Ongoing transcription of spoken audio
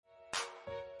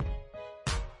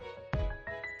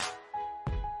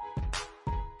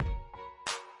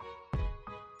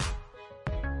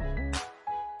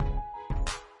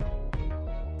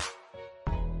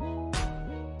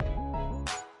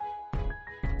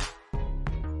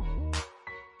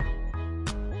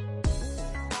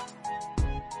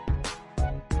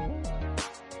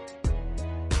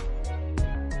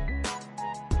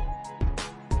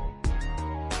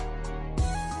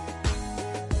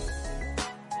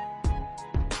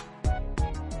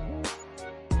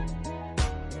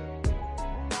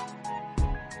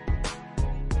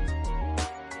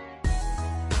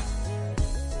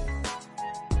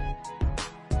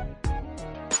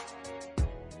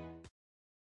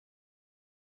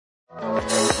Amen.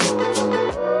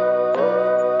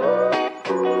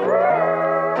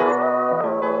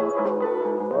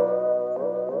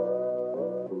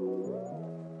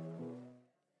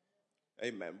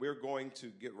 We're going to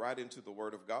get right into the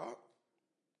Word of God.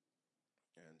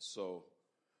 And so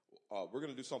we're going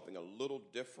to do something a little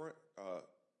different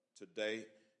today.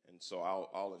 And so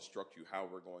I'll instruct you how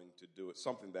we're going to do it.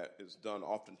 Something that is done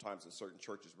oftentimes in certain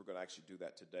churches. We're going to actually do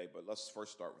that today. But let's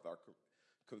first start with our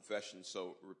confession.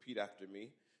 So repeat after me.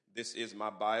 This is my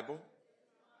Bible.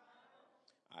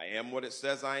 I am what it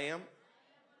says I am.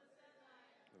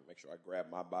 Let me make sure I grab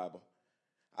my Bible.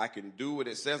 I can do what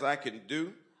it says I can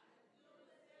do.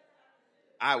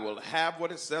 I will have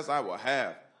what it says I will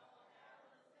have.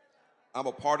 I'm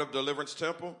a part of Deliverance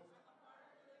Temple,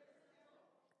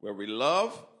 where we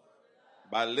love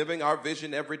by living our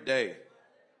vision every day.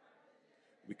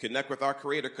 We connect with our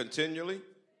Creator continually.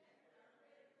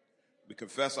 We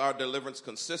confess our deliverance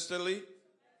consistently.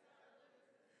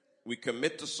 We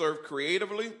commit to serve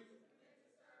creatively.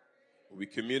 We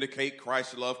communicate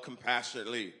Christ's love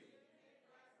compassionately.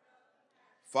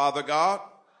 Father God,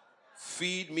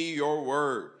 feed me your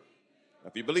word.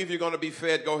 If you believe you're going to be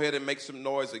fed, go ahead and make some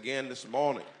noise again this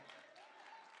morning.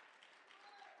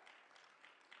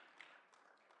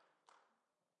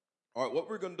 All right, what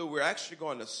we're going to do, we're actually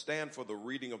going to stand for the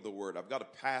reading of the word. I've got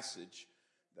a passage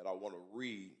that I want to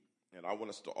read, and I want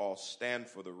us to all stand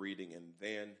for the reading, and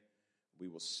then we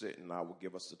will sit and I will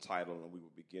give us the title, and we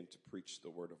will begin to preach the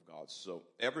word of God. So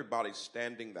everybody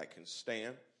standing that can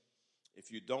stand.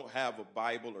 If you don't have a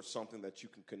Bible or something that you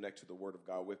can connect to the Word of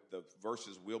God with, the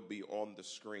verses will be on the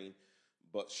screen,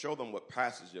 but show them what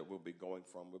passage that we'll be going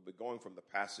from. We'll be going from the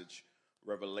passage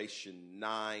Revelation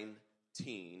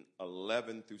 19,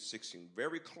 11 through 16,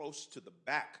 very close to the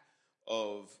back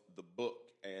of the book,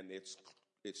 and it's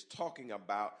talking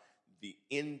about the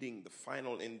ending, the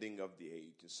final ending of the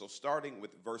age. And so starting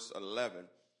with verse 11,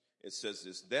 it says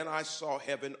this: Then I saw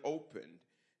heaven opened,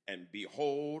 and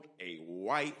behold, a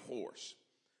white horse.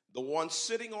 The one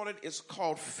sitting on it is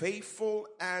called Faithful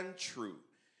and True,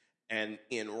 and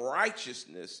in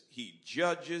righteousness he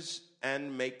judges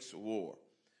and makes war.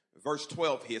 Verse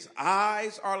 12, his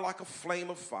eyes are like a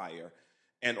flame of fire,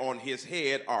 and on his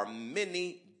head are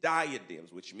many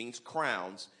diadems, which means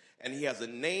crowns, and he has a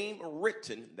name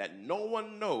written that no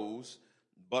one knows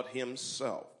but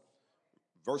himself.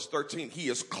 Verse 13, he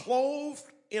is clothed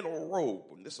in a robe,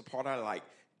 and this is the part I like,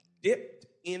 dipped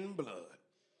in blood,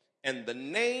 and the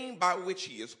name by which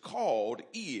he is called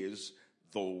is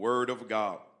the Word of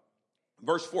God.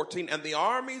 Verse 14, and the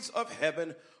armies of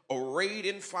heaven, arrayed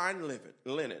in fine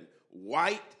linen,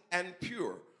 white and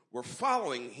pure, were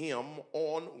following him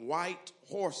on white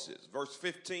horses. Verse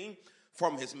 15,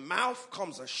 from his mouth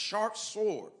comes a sharp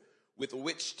sword with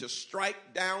which to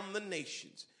strike down the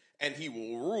nations, and he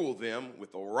will rule them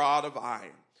with a rod of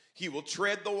iron. He will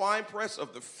tread the winepress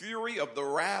of the fury of the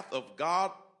wrath of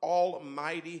God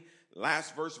Almighty.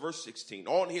 Last verse, verse 16.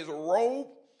 On his robe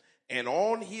and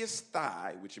on his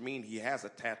thigh, which means he has a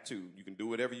tattoo. You can do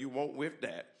whatever you want with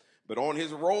that. But on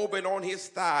his robe and on his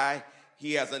thigh,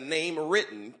 he has a name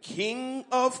written, King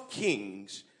of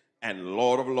Kings and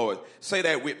Lord of Lords. Say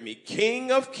that with me.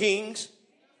 King of Kings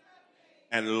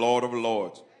and Lord of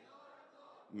Lords.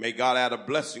 May God add a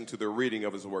blessing to the reading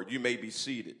of his word. You may be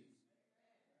seated.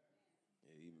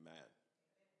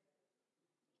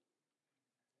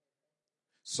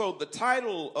 So the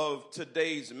title of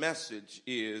today's message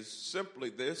is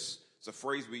simply this. It's a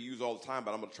phrase we use all the time,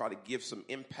 but I'm going to try to give some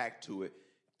impact to it.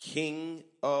 King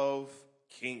of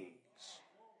Kings.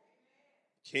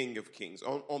 King of Kings.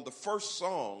 On the first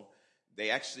song, they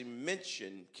actually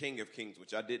mentioned King of Kings,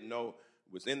 which I didn't know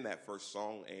was in that first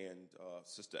song, and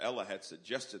Sister Ella had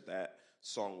suggested that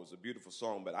song was a beautiful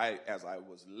song, but as I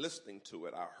was listening to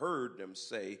it, I heard them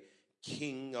say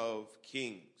King of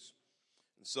Kings.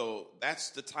 So that's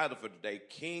the title for today,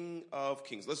 King of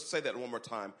Kings. Let's say that one more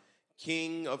time,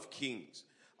 King of Kings.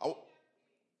 I'm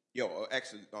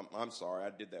sorry, I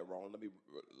did that wrong. Let me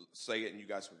say it and you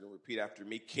guys can repeat after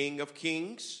me. King of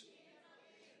Kings.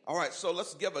 All right, so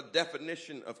let's give a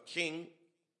definition of king.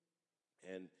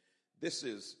 And this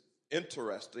is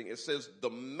interesting. It says the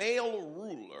male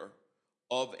ruler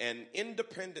of an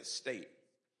independent state,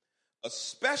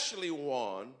 especially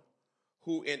one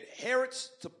who inherits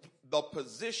the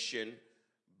position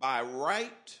by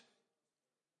right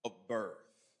of birth.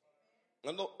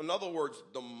 In other words,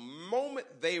 the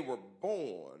moment they were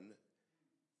born,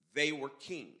 they were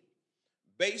king,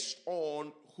 based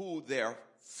on who their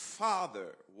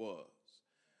father was.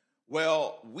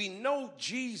 Well, we know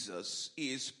Jesus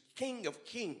is King of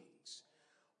Kings,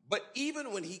 But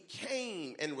even when he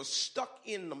came and was stuck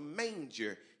in the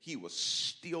manger, he was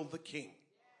still the king.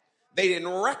 They didn't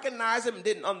recognize him,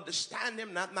 didn't understand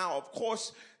him. Now, of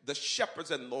course, the shepherds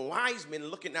and the wise men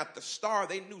looking at the star,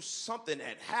 they knew something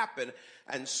had happened.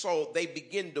 And so they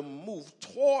began to move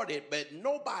toward it, but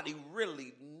nobody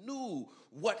really knew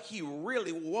what he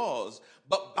really was.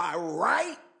 But by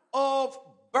right of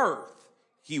birth,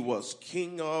 he was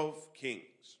King of Kings.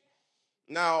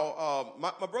 Now,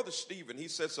 my brother Stephen, he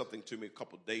said something to me a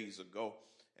couple days ago,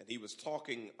 and he was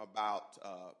talking about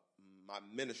my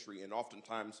ministry, and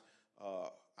oftentimes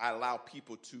I allow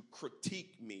people to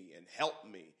critique me and help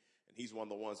me, and he's one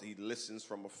of the ones that he listens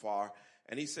from afar,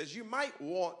 and he says, you might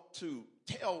want to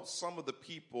tell some of the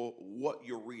people what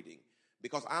you're reading,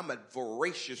 because I'm a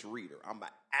voracious reader. I'm an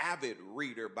avid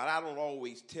reader, but I don't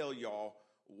always tell y'all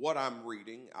what I'm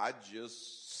reading. I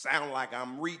just sound like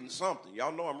I'm reading something.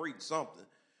 Y'all know I'm reading something.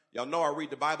 Y'all know I read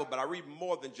the Bible, but I read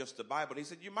more than just the Bible. And he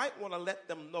said, you might want to let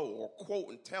them know or quote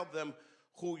and tell them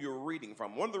who you're reading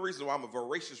from. One of the reasons why I'm a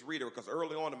voracious reader, because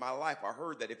early on in my life, I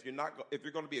heard that if you're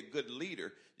going to be a good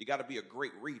leader, you got to be a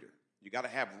great reader. You got to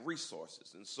have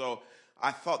resources. And so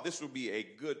I thought this would be a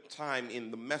good time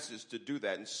in the message to do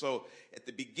that. And so at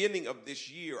the beginning of this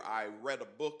year, I read a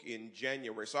book in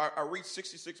January. So I read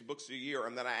 66 books a year,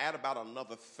 and then I add about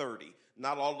another 30.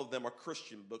 Not all of them are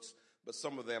Christian books, but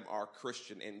some of them are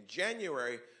Christian. In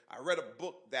January, I read a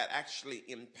book that actually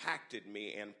impacted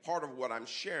me, and part of what I'm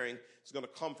sharing is going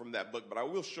to come from that book, but I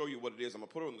will show you what it is. I'm going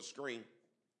to put it on the screen.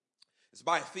 It's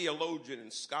by a theologian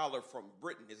and scholar from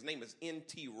Britain. His name is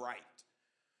N.T. Wright.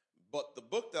 But the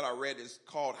book that I read is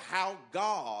called How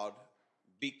God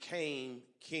Became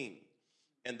King.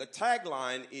 And the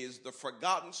tagline is the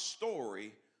forgotten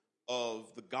story of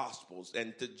the Gospels.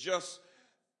 And to just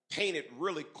paint it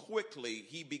really quickly,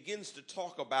 he begins to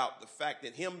talk about the fact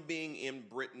that him being in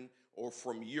Britain or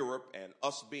from Europe and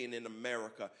us being in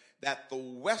America, that the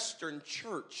Western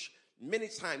church many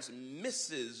times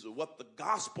misses what the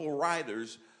gospel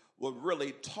writers were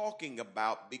really talking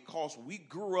about, because we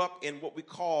grew up in what we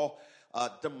call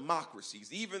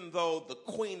democracies. Even though the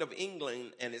Queen of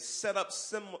England and it's set up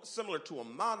similar to a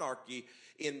monarchy,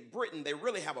 in Britain they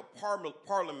really have a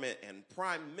parliament and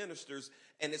prime ministers,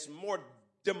 and it's more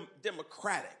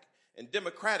democratic. And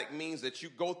democratic means that you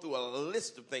go through a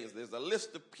list of things. There's a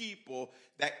list of people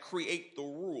that create the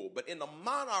rule. But in a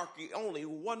monarchy, only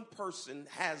one person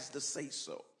has the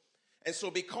say-so. And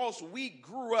so because we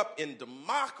grew up in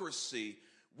democracy,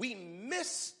 we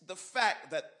miss the fact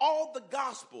that all the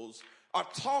Gospels are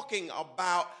talking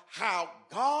about how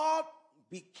God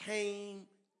became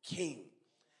king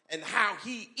and how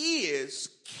he is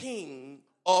King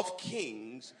of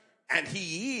Kings and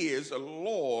he is a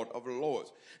Lord of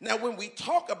Lords. Now, when we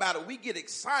talk about it, we get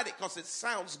excited because it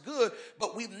sounds good,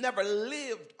 but we've never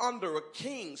lived under a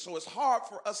king, so it's hard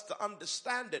for us to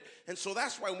understand it. And so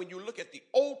that's why when you look at the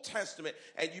Old Testament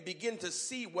and you begin to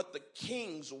see what the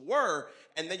kings were,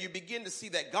 and then you begin to see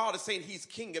that God is saying he's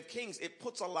King of Kings, it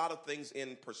puts a lot of things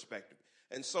in perspective.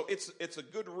 And so it's a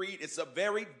good read. It's a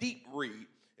very deep read.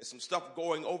 There's some stuff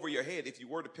going over your head if you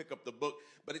were to pick up the book,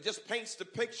 but it just paints the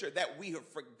picture that we have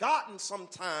forgotten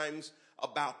sometimes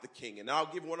about the king. And I'll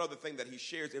give one other thing that he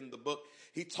shares in the book.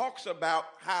 He talks about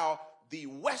how the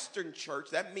Western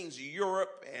church, that means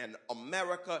Europe and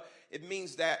America, it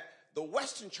means that the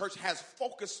Western church has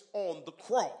focused on the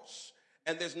cross.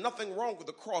 And there's nothing wrong with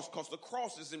the cross because the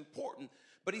cross is important.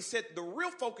 But he said the real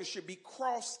focus should be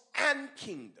cross and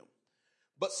kingdom.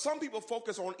 But some people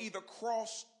focus on either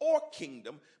cross or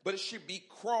kingdom, but it should be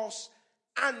cross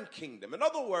and kingdom. In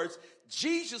other words,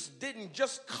 Jesus didn't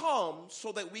just come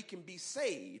so that we can be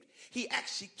saved. He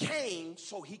actually came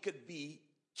so he could be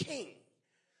king.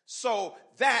 So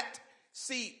that,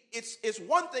 see, it's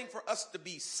one thing for us to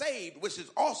be saved, which is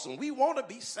awesome. We want to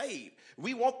be saved.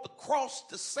 We want the cross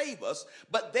to save us,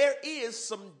 but there is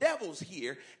some devils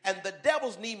here, and the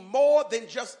devils need more than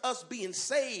just us being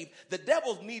saved. The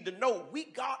devils need to know we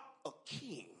got a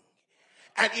king.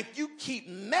 And if you keep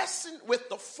messing with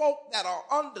the folk that are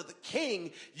under the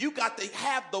king, you got to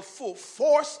have the full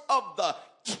force of the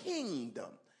kingdom.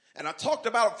 And I talked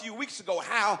about a few weeks ago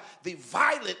how the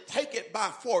violent take it by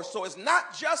force. So it's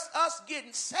not just us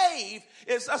getting saved,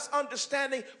 it's us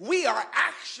understanding we are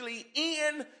actually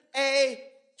in a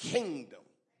kingdom.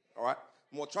 All right?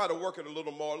 I'm going to try to work it a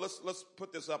little more. Let's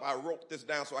put this up. I wrote this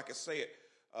down so I can say it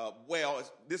well.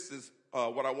 This is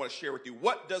what I want to share with you.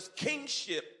 What does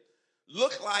kingship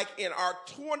look like in our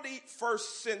 21st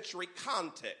century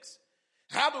context?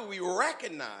 How do we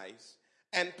recognize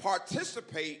and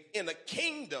participate in a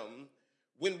kingdom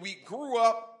when we grew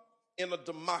up in a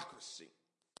democracy?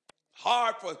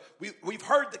 Hard for, we've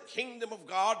heard the kingdom of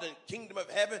God and kingdom of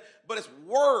heaven, but it's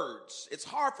words. It's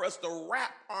hard for us to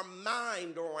wrap our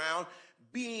mind around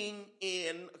being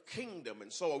in a kingdom.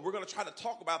 And so we're going to try to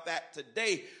talk about that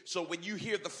today. So when you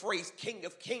hear the phrase King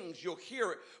of Kings, you'll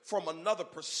hear it from another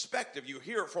perspective. You'll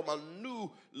hear it from a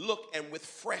new look and with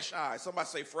fresh eyes. Somebody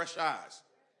say fresh eyes.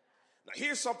 Now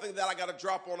here's something that I got to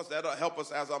drop on us that'll help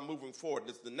us as I'm moving forward.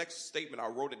 This is the next statement. I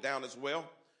wrote it down as well.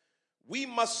 We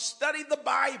must study the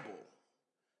Bible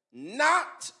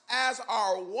not as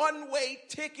our one-way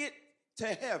ticket to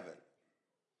heaven,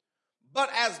 but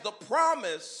as the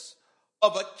promise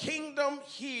of a kingdom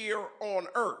here on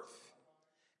earth.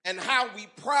 And how we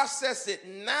process it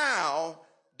now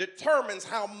determines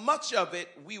how much of it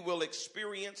we will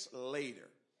experience later.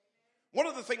 One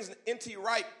of the things N.T.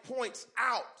 Wright points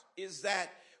out is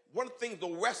that one of the things the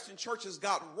Western churches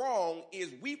got wrong is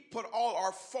we put all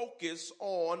our focus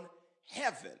on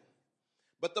heaven.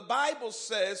 But the Bible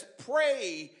says,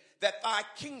 pray that thy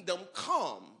kingdom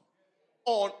come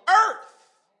on earth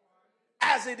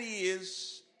as it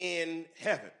is in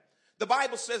heaven. The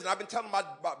Bible says, and I've been telling my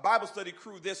Bible study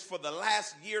crew this for the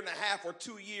last year and a half or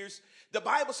 2 years, the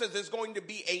Bible says there's going to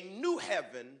be a new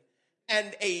heaven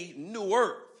and a new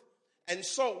earth. And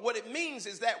so what it means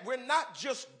is that we're not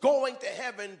just going to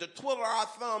heaven to twiddle our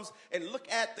thumbs and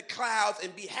look at the clouds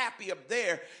and be happy up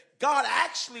there. God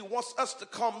actually wants us to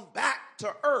come back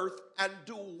to earth and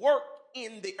do work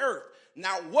in the earth.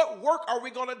 Now, what work are we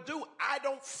going to do? I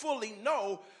don't fully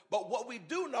know, but what we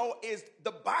do know is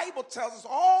the Bible tells us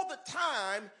all the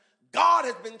time God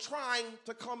has been trying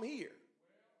to come here.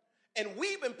 And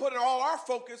we've been putting all our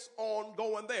focus on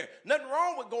going there. Nothing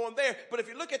wrong with going there, but if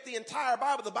you look at the entire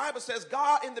Bible, the Bible says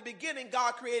God, in the beginning,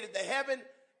 God created the heaven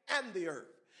and the earth.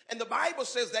 And the Bible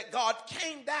says that God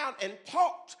came down and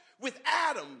talked with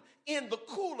Adam in the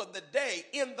cool of the day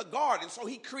in the garden. So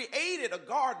he created a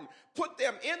garden, put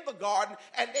them in the garden,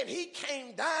 and then he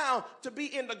came down to be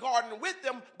in the garden with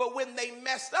them. But when they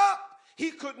messed up, he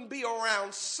couldn't be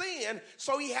around sin,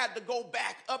 so he had to go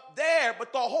back up there.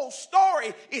 But the whole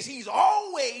story is he's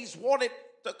always wanted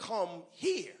to come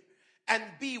here and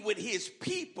be with his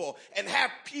people and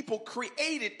have people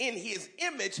created in his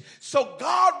image. So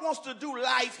God wants to do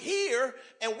life here,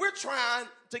 and we're trying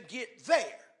to get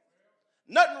there.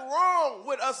 Nothing wrong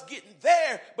with us getting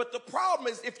there, but the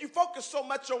problem is if you focus so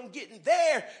much on getting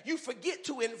there, you forget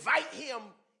to invite him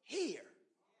here.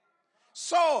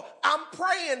 So I'm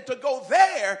praying to go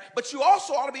there, but you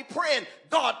also ought to be praying,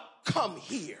 God, come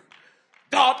here.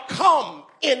 God, come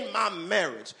in my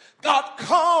marriage. God,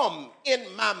 come in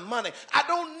my money. I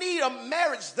don't need a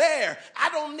marriage there. I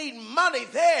don't need money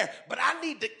there, but I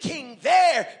need the king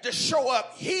there to show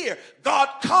up here. God,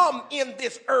 come in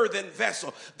this earthen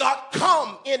vessel. God,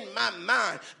 come in my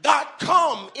mind. God,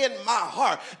 come in my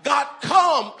heart. God,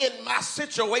 come in my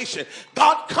situation.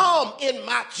 God, come in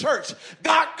my church.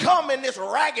 God, come in this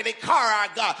raggedy car I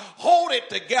got. Hold it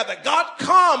together. God,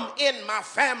 come in my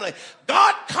family.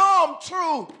 God, come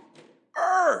to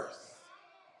earth.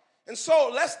 And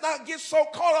so let's not get so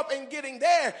caught up in getting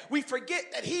there. We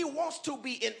forget that he wants to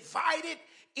be invited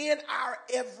in our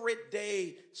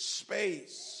everyday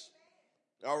space.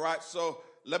 All right, so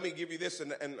let me give you this,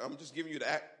 and I'm just giving you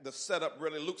the setup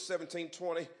really. Luke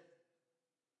 17:20,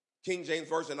 King James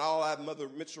Version. I'll have Mother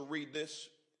Mitchell read this.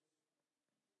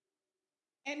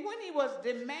 And when he was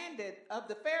demanded of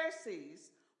the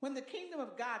Pharisees when the kingdom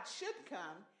of God should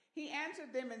come, he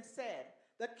answered them and said,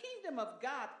 the kingdom of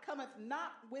God cometh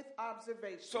not with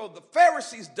observation. So the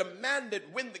Pharisees demanded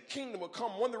when the kingdom would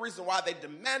come. One of the reasons why they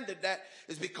demanded that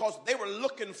is because they were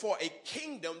looking for a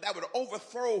kingdom that would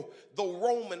overthrow the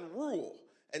Roman rule.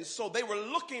 And so they were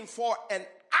looking for an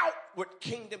outward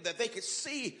kingdom that they could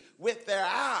see with their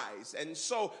eyes. And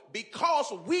so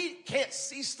because we can't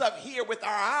see stuff here with our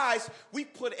eyes, we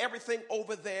put everything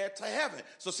over there to heaven.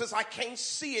 So since I can't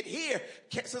see it here,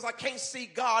 since I can't see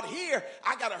God here,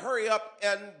 I got to hurry up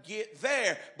and get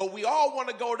there. But we all want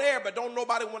to go there, but don't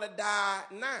nobody want to die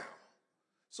now.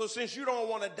 So since you don't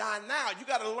want to die now, you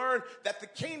got to learn that the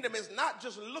kingdom is not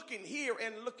just looking here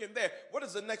and looking there. What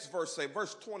does the next verse say?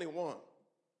 Verse 21.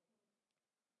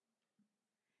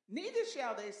 Neither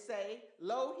shall they say,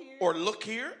 lo here, or look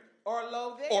here, or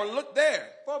lo there, or look there.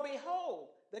 For behold,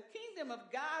 the kingdom of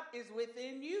God is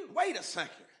within you. Wait a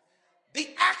second. The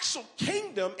actual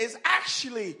kingdom is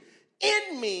actually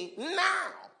in me now.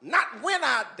 Not when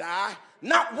I die,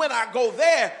 not when I go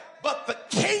there, but the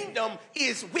kingdom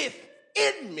is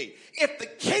within me. If the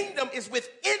kingdom is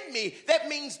within me, that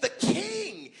means the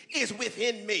king is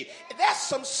within me. That's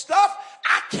some stuff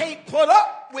I can't put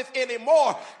up with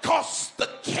anymore because the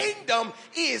kingdom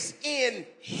is in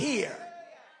here.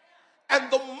 And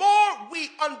the more we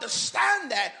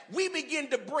understand that, we begin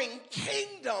to bring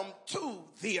kingdom to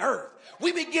the earth.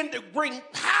 We begin to bring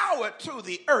power to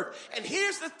the earth. And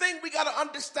here's the thing we got to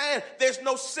understand. There's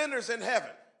no sinners in heaven.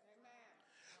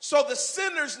 So the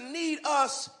sinners need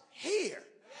us here.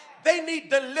 They need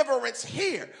deliverance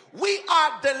here. We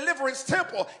are Deliverance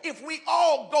Temple. If we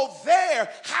all go there,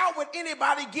 how would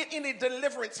anybody get any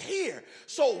deliverance here?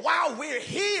 So while we're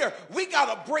here, we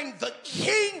got to bring the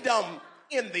kingdom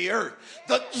in the earth,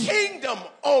 the kingdom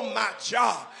on my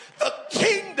job, the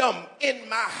kingdom in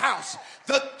my house,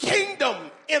 the kingdom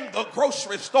in the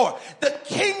grocery store, the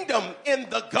kingdom in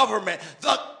the government,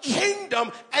 the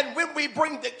kingdom. And when we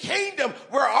bring the kingdom,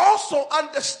 we're also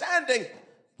understanding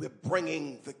we're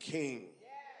bringing the king.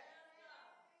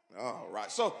 All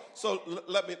right. So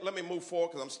let me move forward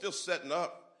because I'm still setting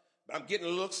up. I'm getting a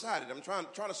little excited. I'm trying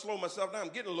to slow myself down. I'm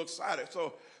getting a little excited.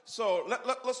 So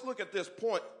let's look at this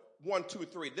point 1, 2,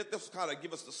 3. This will kind of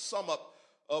give us the sum up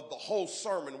of the whole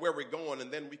sermon, where we're going, and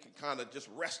then we can kind of just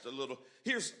rest a little.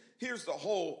 Here's the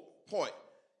whole point.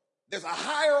 There's a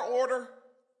higher order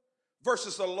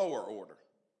versus a lower order.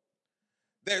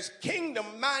 There's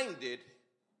kingdom-minded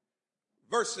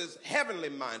versus heavenly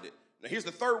minded. Now here's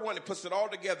the third one that puts it all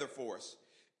together for us.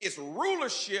 It's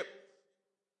rulership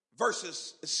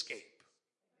versus escape.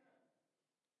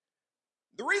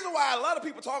 The reason why a lot of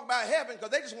people talk about heaven because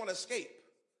they just want to escape.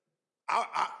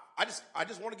 I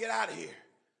just want to get out of here.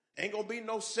 Ain't gonna be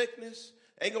no sickness,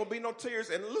 ain't gonna be no tears.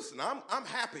 And listen, I'm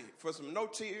happy for some no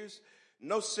tears,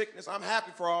 no sickness. I'm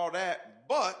happy for all that,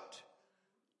 but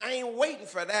I ain't waiting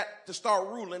for that to start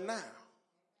ruling now.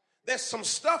 There's some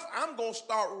stuff I'm going to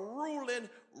start ruling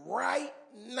right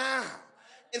now.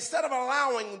 Instead of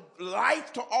allowing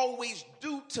life to always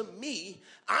do to me,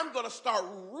 I'm going to start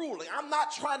ruling. I'm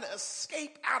not trying to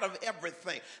escape out of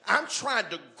everything. I'm trying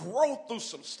to grow through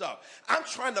some stuff. I'm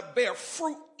trying to bear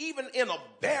fruit even in a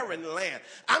barren land.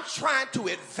 I'm trying to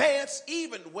advance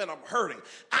even when I'm hurting.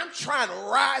 I'm trying to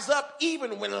rise up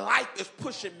even when life is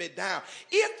pushing me down.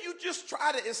 If you just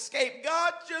try to escape,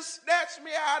 God just snatched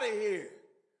me out of here.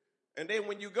 And then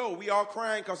when you go, we all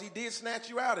crying because he did snatch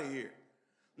you out of here.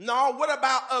 No, what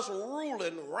about us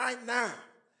ruling right now?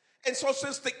 And so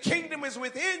since the kingdom is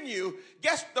within you,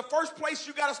 guess the first place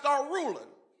you got to start ruling?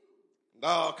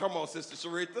 No, come on, Sister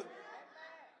Sharitha.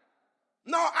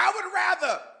 No, I would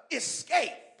rather escape.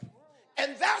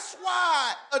 And that's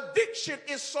why addiction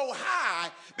is so high,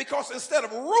 because instead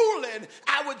of ruling,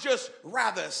 I would just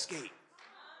rather escape.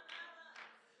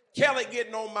 Kelly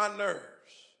getting on my nerves.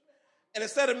 And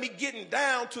instead of me getting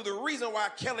down to the reason why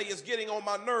Kelly is getting on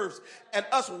my nerves and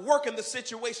us working the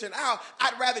situation out,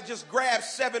 I'd rather just grab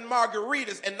 7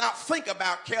 margaritas and not think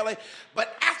about Kelly.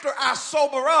 But after I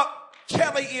sober up,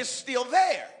 Kelly is still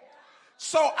there.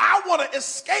 So I want to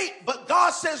escape, but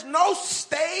God says, no,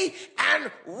 stay and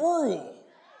rule.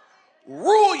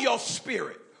 Rule your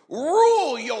spirit.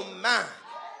 Rule your mind.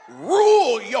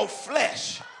 Rule your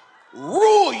flesh.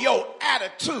 Rule your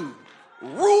attitude.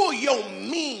 Rule your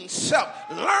mean self.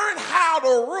 Learn how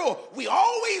to rule. We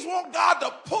always want God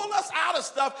to pull us out of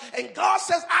stuff. And God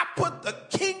says, I put the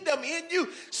kingdom in you.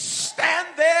 Stand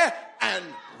there and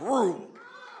rule.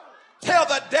 Tell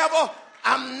the devil,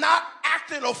 I'm not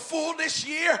acting a fool this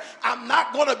year. I'm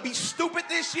not going to be stupid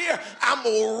this year. I'm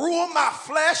going to rule my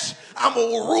flesh. I'm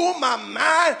going to rule my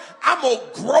mind. I'm going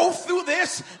to grow through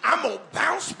this. I'm going to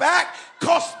bounce back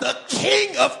because the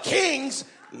King of Kings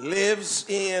lives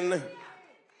in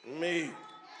me.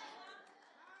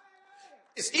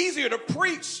 It's easier to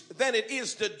preach than it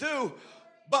is to do,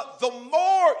 but the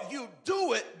more you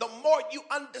do it, the more you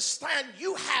understand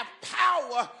you have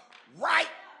power right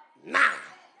now.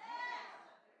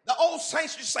 The old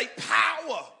saints used to say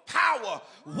power,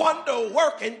 wonder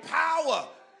working power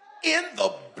in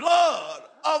the blood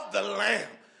of the Lamb.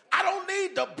 I don't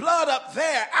need the blood up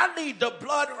there. I need the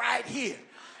blood right here.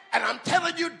 And I'm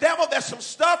telling you, devil, there's some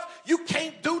stuff you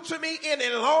can't do to me any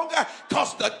longer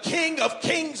because the King of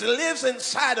Kings lives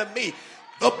inside of me.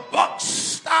 The buck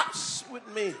stops with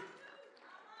me.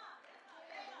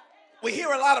 We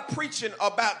hear a lot of preaching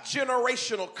about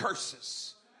generational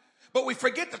curses, but we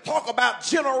forget to talk about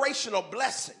generational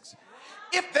blessings.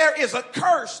 If there is a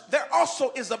curse, there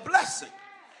also is a blessing.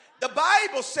 The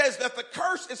Bible says that the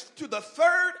curse is to the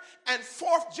 3rd and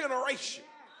 4th generation.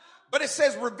 But it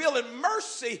says revealing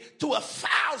mercy to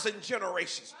 1,000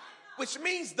 generations, which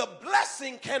means the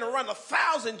blessing can run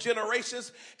 1,000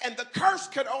 generations and the curse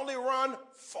can only run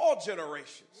 4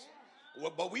 generations.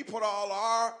 Well, but we put all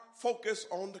our focus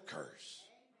on the curse.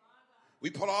 We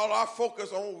put all our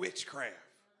focus on witchcraft.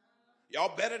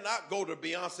 Y'all better not go to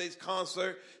Beyonce's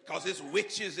concert because it's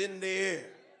witches in there.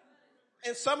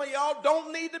 And some of y'all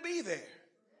don't need to be there.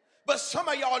 But some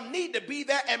of y'all need to be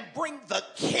there and bring the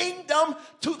kingdom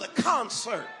to the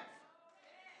concert.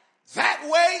 That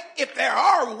way, if there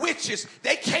are witches,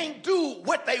 they can't do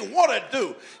what they want to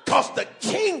do because the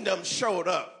kingdom showed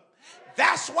up.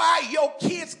 That's why your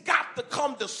kids got to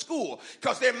come to school,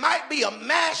 because there might be a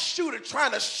mass shooter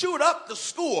trying to shoot up the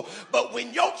school. But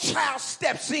when your child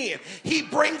steps in, he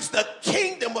brings the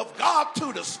kingdom of God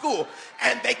to the school,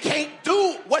 and they can't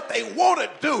do what they want to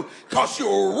do because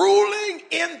you're ruling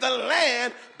in the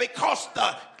land because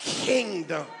the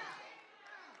kingdom.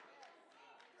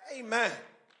 Amen.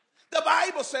 The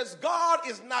Bible says God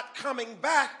is not coming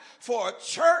back for a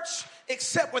church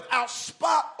except without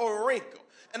spot or wrinkle.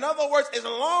 In other words, as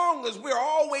long as we're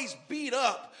always beat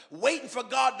up, waiting for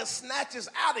God to snatch us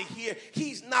out of here,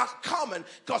 he's not coming,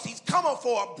 because he's coming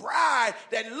for a bride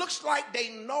that looks like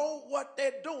they know what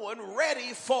they're doing,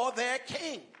 ready for their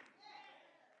king.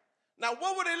 Now,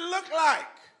 what would it look like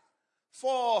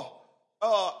for,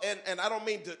 and I don't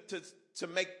mean to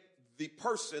make the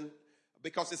person,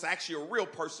 because it's actually a real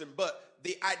person, but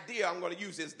the idea I'm going to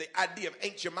use is the idea of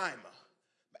Aunt Jemima.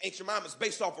 Aunt Jemima is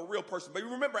based off a real person. But you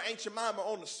remember Aunt Jemima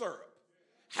on the syrup.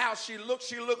 How she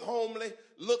looked homely,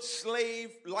 looked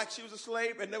slave, like she was a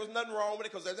slave, and there was nothing wrong with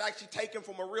it because it was actually taken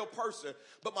from a real person.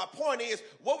 But my point is,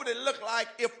 what would it look like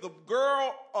if the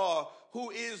girl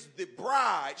who is the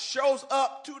bride shows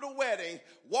up to the wedding,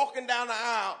 walking down the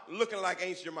aisle, looking like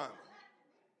Aunt Jemima?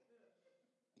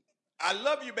 I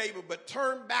love you, baby, but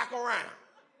turn back around.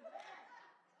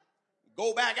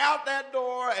 Go back out that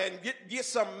door and get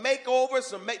some makeover,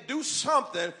 do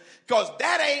something, because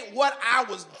that ain't what I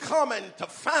was coming to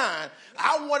find.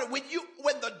 I wanted,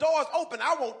 when the doors open,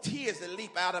 I want tears to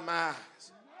leap out of my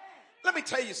eyes. Let me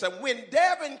tell you something. When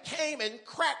Devin came and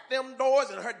cracked them doors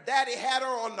and her daddy had her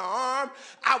on the arm,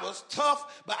 I was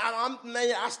tough, but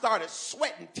I started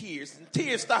sweating tears, and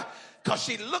tears started, because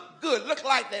she looked good, looked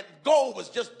like that gold was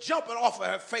just jumping off of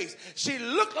her face. She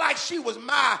looked like she was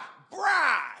my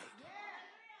bride.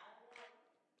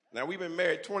 Now, we've been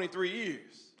married 23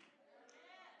 years.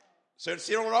 So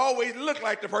she don't always look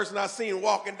like the person I seen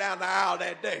walking down the aisle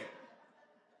that day.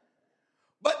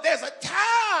 But there's a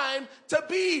time to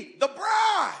be the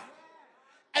bride.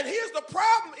 And here's the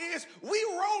problem is, we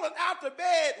rolling out the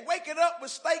bed, waking up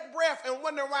with steak breath and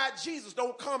wondering why Jesus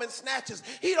don't come and snatch us.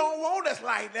 He don't want us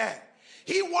like that.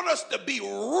 He wants us to be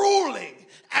ruling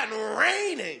and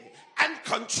reigning and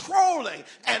controlling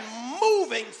and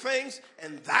moving things,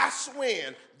 and that's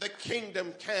when the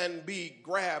kingdom can be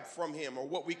grabbed from him, or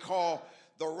what we call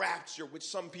the rapture, which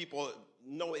some people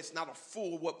know it's not a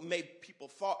fool what made people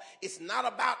thought. It's not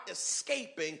about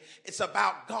escaping. It's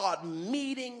about God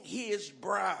meeting his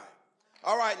bride.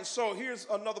 All right, and so here's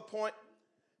another point,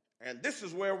 and this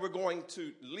is where we're going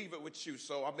to leave it with you.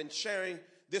 So I've been sharing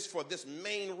this for this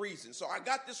main reason. So I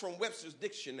got this from Webster's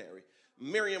Dictionary,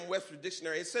 Merriam-Webster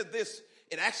Dictionary. It said this.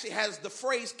 It actually has the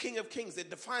phrase King of Kings. It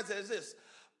defines it as this: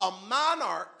 a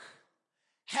monarch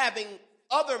having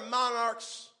other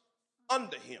monarchs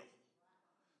under him,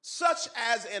 such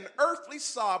as an earthly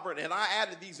sovereign, and I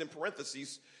added these in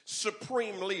parentheses,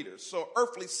 supreme leader. So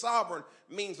earthly sovereign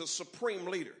means a supreme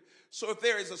leader. So if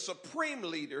there is a supreme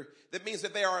leader, that means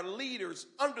that there are leaders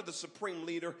under the supreme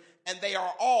leader, and they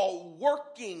are all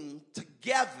working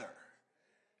together.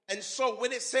 And so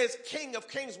when it says King of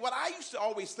Kings, what I used to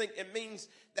always think, it means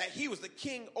that he was the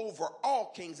king over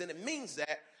all kings, and it means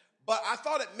that, but I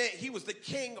thought it meant he was the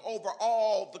king over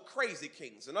all the crazy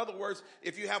kings. In other words,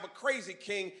 if you have a crazy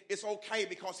king, it's okay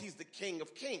because he's the King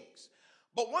of Kings.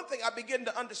 But one thing I begin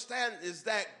to understand is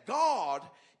that God,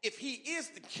 if he is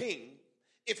the king,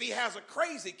 if he has a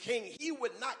crazy king, he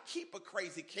would not keep a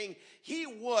crazy king. He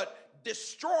would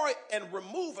destroy and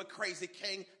remove a crazy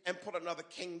king and put another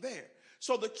king there.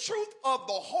 So the truth of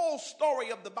the whole story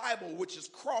of the Bible, which is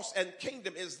cross and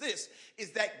kingdom, is this,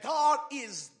 is that God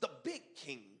is the big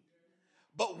king,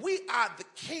 but we are the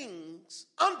kings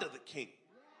under the king.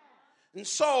 And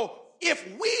so if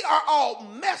we are all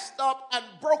messed up and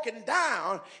broken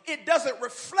down, it doesn't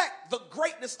reflect the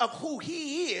greatness of who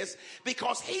he is,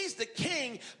 because he's the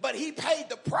king, but he paid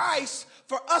the price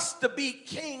for us to be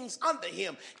kings under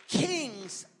him,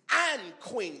 kings and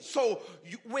queens. So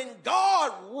when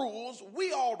God rules,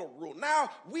 we ought to rule. Now,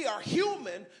 we are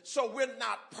human, so we're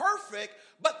not perfect,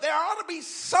 but there ought to be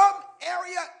some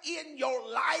area in your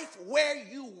life where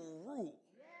you rule,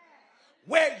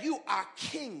 where you are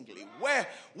kingly, where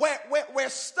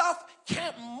stuff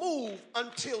can't move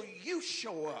until you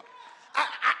show up.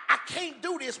 I can't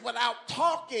do this without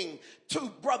talking to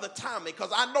Brother Tommy,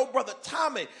 because I know Brother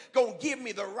Tommy gonna give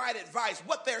me the right advice.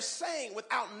 What they're saying,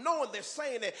 without knowing they're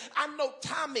saying it, I know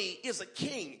Tommy is a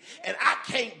king, and I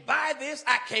can't buy this.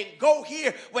 I can't go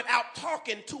here without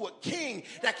talking to a king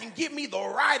that can give me the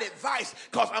right advice,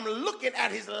 because I'm looking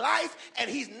at his life and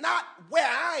he's not where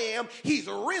I am. He's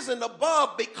risen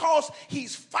above because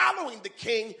he's following the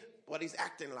king, but he's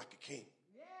acting like a king.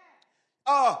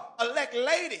 Elect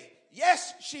lady,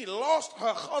 yes, she lost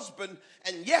her husband,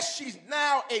 and yes, she's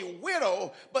now a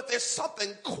widow, but there's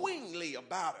something queenly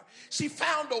about her. She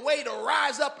found a way to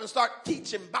rise up and start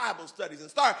teaching Bible studies and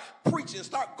start preaching,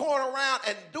 start going around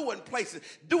and doing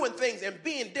things and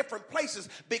being different places,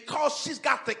 because she's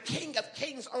got the King of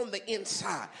Kings on the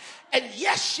inside. And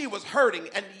yes, she was hurting,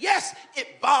 and yes,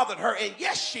 it bothered her, and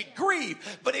yes, she grieved,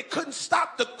 but it couldn't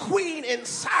stop the queen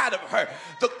inside of her.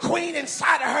 The queen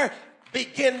inside of her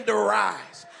begin to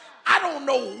rise. I don't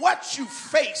know what you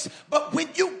face, but when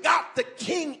you got the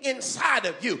king inside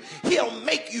of you, he'll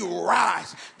make you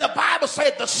rise. The Bible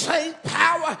said the same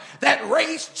power that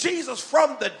raised Jesus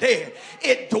from the dead,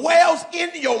 it dwells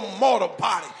in your mortal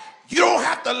body. You don't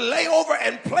have to lay over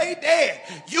and play dead.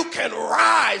 You can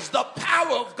rise. The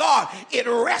power of God, it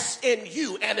rests in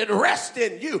you, and it rests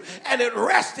in you, and it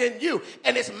rests in you.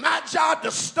 And it's my job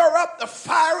to stir up the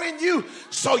fire in you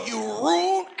so you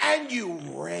rule and you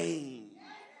reign.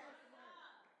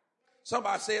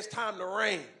 Somebody say it's time to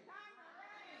reign.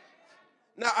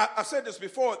 Now, I said this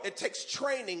before, it takes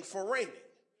training for reigning.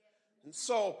 And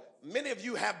so many of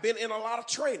you have been in a lot of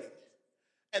training.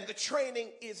 And the training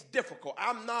is difficult.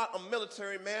 I'm not a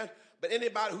military man, but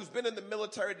anybody who's been in the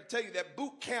military to tell you that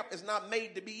boot camp is not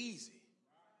made to be easy.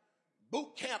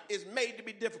 Boot camp is made to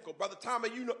be difficult. Brother Tommy,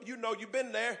 you know you've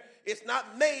been there. It's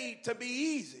not made to be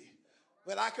easy.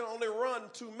 But I can only run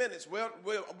 2 minutes. Well,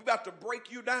 we're about to break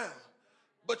you down.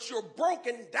 But you're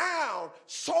broken down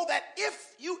so that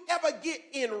if you ever get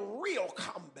in real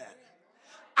combat,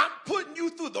 I'm putting you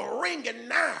through the ringer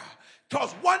now.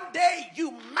 Because one day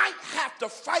you might have to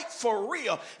fight for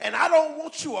real. And I don't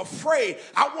want you afraid.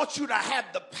 I want you to have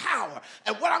the power.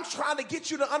 And what I'm trying to get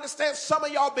you to understand, some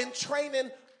of y'all been training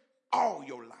all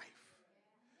your life.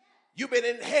 You've been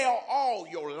in hell all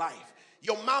your life.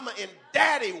 Your mama and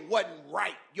daddy wasn't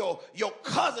right. Your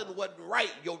cousin wasn't right.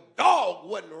 Your dog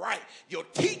wasn't right. Your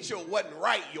teacher wasn't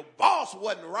right. Your boss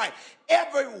wasn't right.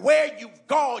 Everywhere you've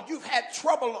gone, you've had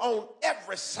trouble on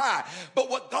every side.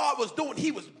 But what God was doing,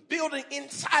 he was building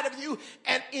inside of you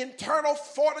an internal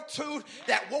fortitude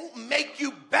that won't make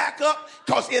you back up,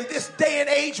 because in this day and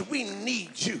age, we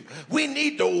need you. We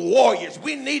need the warriors.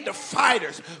 We need the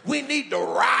fighters. We need the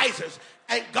risers.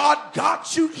 And God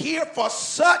got you here for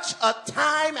such a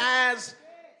time as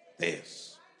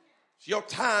this. It's your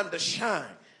time to shine.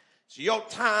 It's your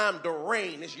time to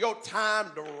reign. It's your time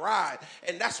to ride.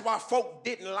 And that's why folk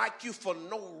didn't like you for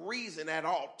no reason at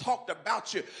all. Talked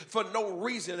about you for no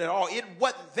reason at all. It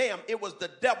wasn't them. It was the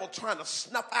devil trying to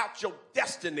snuff out your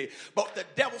destiny. But the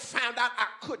devil found out I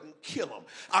couldn't kill them.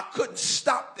 I couldn't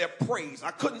stop their praise.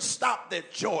 I couldn't stop their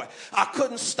joy. I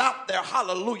couldn't stop their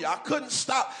hallelujah. I couldn't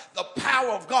stop the power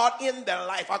of God in their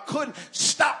life. I couldn't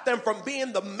stop them from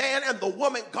being the man and the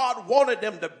woman God wanted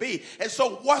them to be. And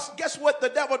so guess what the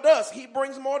devil does? He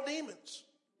brings more demons.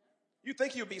 You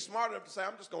think he'll be smart enough to say,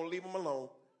 I'm just going to leave them alone.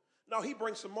 No, he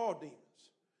brings some more demons.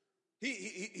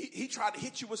 He tried to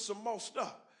hit you with some more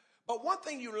stuff. But one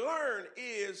thing you learn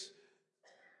is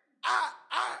I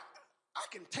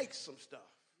can take some stuff.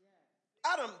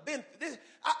 I done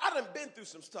been through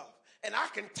some stuff, and I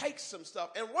can take some stuff.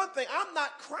 And one thing, I'm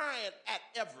not crying at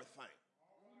everything.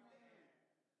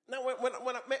 Now,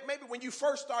 maybe when you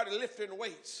first started lifting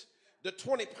weights, the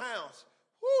 20 pounds,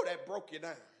 whoo, that broke you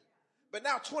down. But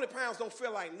now 20 pounds don't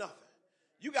feel like nothing.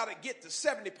 You got to get to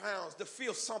 70 pounds to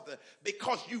feel something,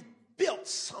 because you built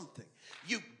something.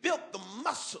 You built the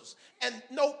muscles, and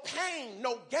no pain,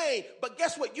 no gain. But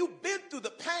guess what? You've been through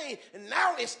the pain, and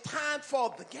now it's time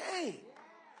for the gain.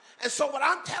 And so what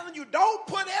I'm telling you, don't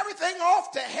put everything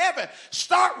off to heaven.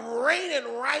 Start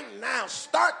reigning right now.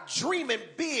 Start dreaming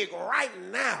big right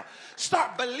now.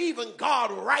 Start believing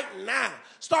God right now.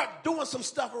 Start doing some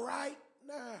stuff right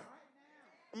now.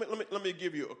 Let me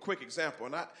give you a quick example.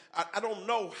 And I don't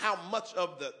know how much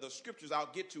of the scriptures I'll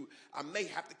get to. I may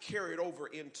have to carry it over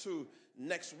into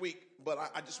next week, but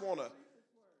I just want to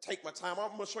take my time.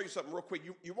 I'm going to show you something real quick.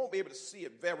 You won't be able to see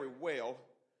it very well.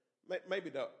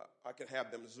 Maybe I can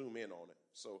have them zoom in on it.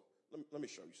 So let me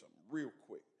show you something real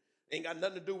quick. Ain't got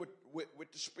nothing to do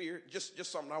with the spirit. Just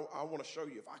something I want to show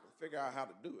you if I can figure out how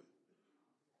to do it.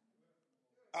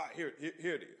 All right, here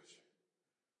it is.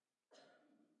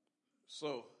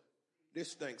 So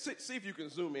this thing. See if you can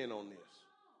zoom in on this.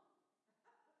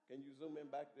 Can you zoom in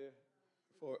back there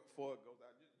before it goes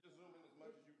out? Just zoom in as much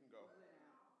as you can go.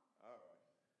 All right.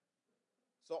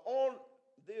 So on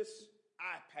this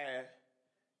iPad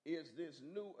is this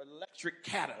new electric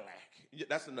Cadillac.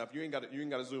 That's enough. You ain't got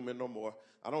to zoom in no more.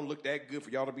 I don't look that good for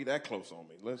y'all to be that close on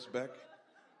me. Let's back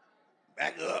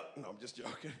up. No, I'm just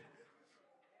joking.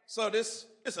 So this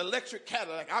electric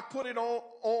Cadillac, I put it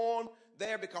on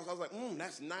there because I was like,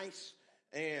 that's nice,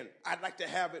 and I'd like to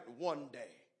have it one day.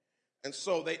 And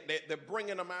so they're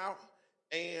bringing them out,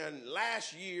 and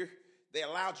last year they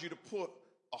allowed you to put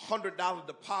 $100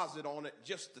 deposit on it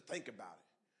just to think about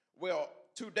it. Well,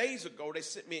 2 days ago they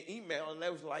sent me an email, and they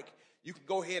was like, you can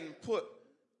go ahead and put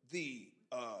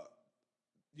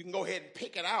you can go ahead and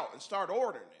pick it out and start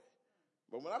ordering it.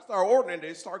 But when I started ordering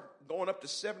it started going up to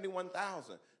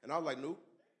 $71,000, and I was like, nope.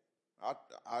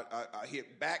 I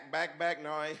hit back. No,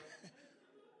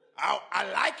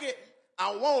 I like it.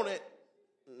 I want it,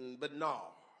 but no.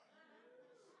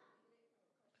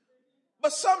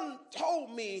 But something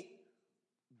told me,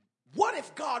 what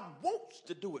if God wants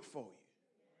to do it for you?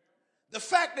 The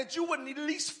fact that you wouldn't at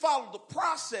least follow the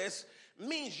process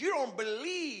means you don't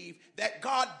believe that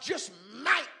God just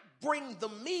might bring the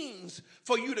means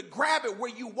for you to grab it where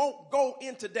you won't go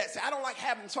into debt. See, I don't like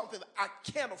having something that I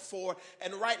can't afford.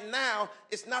 And right now,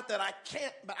 it's not that I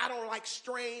can't, but I don't like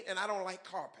strain and I don't like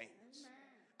car payments.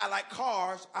 I like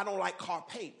cars. I don't like car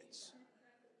payments.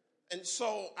 And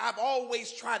so I've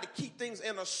always tried to keep things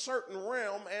in a certain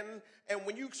realm. And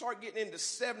when you start getting into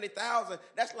 $70,000,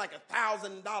 that's like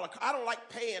 $1,000. I don't like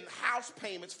paying house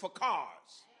payments for cars.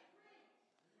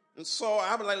 And so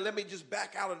I'm like, let me just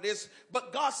back out of this.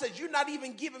 But God says, you're not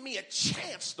even giving me a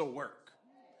chance to work.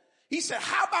 He said,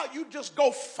 how about you just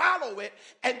go follow it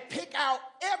and pick out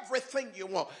everything you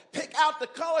want. Pick out the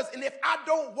colors. And if I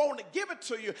don't want to give it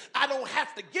to you, I don't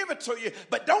have to give it to you.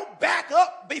 But don't back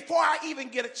up before I even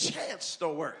get a chance to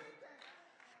work.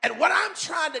 And what I'm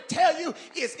trying to tell you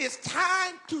is it's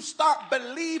time to start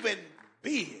believing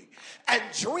big and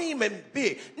dreaming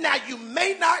big. Now, you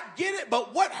may not get it,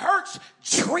 but what hurts?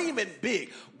 Dreaming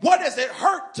big. What does it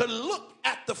hurt to look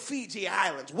at the Fiji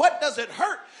Islands? What does it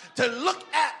hurt to look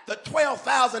at the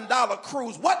 $12,000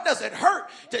 cruise? What does it hurt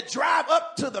to drive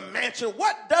up to the mansion?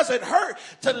 What does it hurt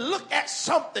to look at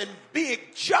something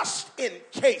big just in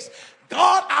case?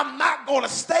 God, I'm not going to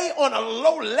stay on a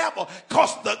low level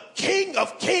because the King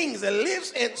of Kings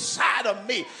lives inside of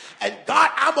me. And God,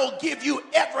 I'm going to give you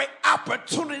every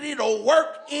opportunity to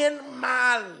work in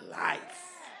my life.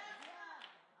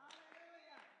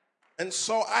 And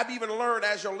so I've even learned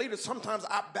as your leader, sometimes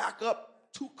I back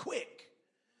up too quick.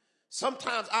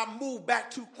 Sometimes I move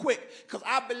back too quick because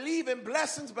I believe in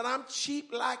blessings, but I'm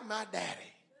cheap like my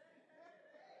daddy.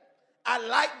 I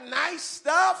like nice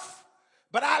stuff.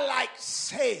 But I like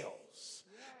sales.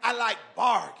 I like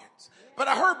bargains. But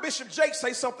I heard Bishop Jake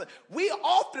say something. We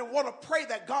often want to pray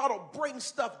that God will bring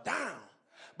stuff down.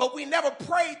 But we never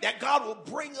pray that God will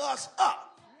bring us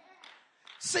up.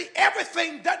 See,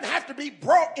 everything doesn't have to be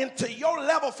brought into your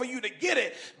level for you to get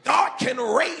it. God can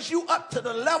raise you up to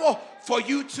the level for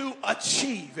you to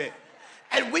achieve it.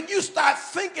 And when you start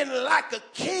thinking like a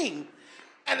king,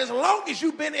 and as long as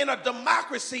you've been in a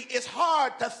democracy, it's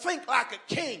hard to think like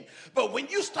a king. But when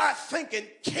you start thinking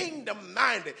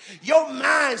kingdom-minded, your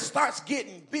mind starts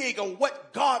getting big on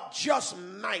what God just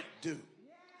might do.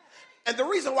 And the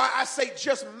reason why I say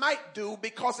just might do,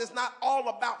 because it's not all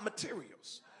about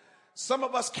materials. Some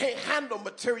of us can't handle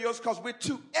materials because we're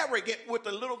too arrogant with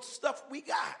the little stuff we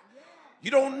got. You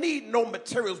don't need no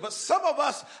materials. But some of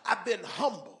us have been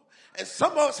humble. And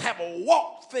some of us have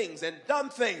walked things and done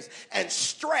things and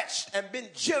stretched and been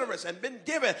generous and been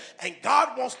given. And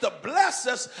God wants to bless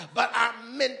us, but our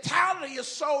mentality is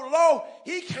so low,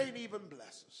 he can't even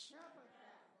bless us.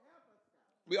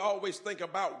 We always think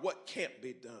about what can't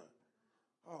be done.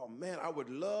 Oh, man, I would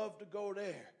love to go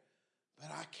there, but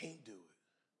I can't do it.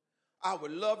 I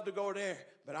would love to go there,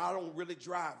 but I don't really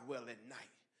drive well at night.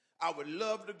 I would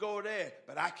love to go there,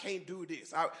 but I can't do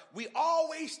this. We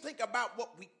always think about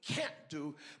what we can't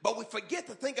do, but we forget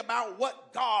to think about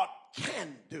what God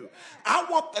can do. I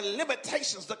want the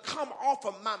limitations to come off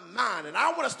of my mind, and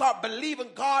I want to start believing,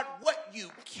 God, what you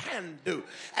can do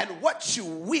and what you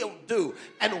will do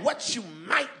and what you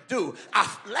might do.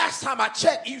 Last time I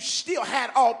checked, you still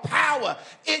had all power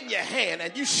in your hand,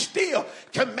 and you still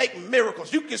can make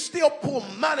miracles. You can still pull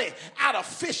money out of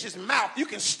fish's mouth. You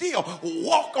can still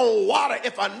walk on water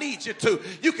if I need you to.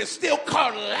 You can still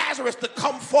call Lazarus to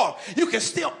come forth. You can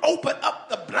still open up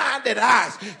the blinded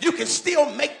eyes. You can still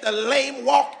make the lame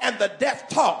walk and the deaf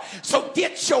talk. So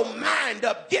get your mind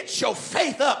up, get your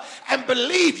faith up, and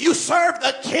believe you serve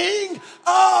the King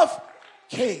of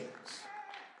Kings.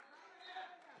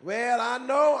 Well, I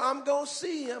know I'm going to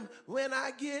see him when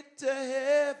I get to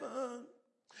heaven.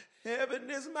 Heaven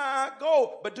is my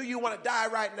goal. But do you want to die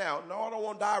right now? No, I don't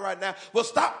want to die right now. Well,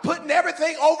 stop putting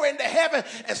everything over into heaven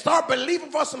and start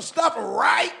believing for some stuff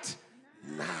right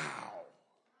now.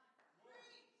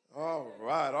 All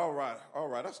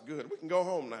right. That's good. We can go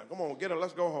home now. Come on, get it.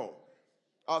 Let's go home.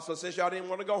 Also, since y'all didn't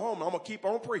want to go home, I'm going to keep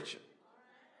on preaching.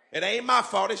 It ain't my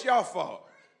fault. It's your fault.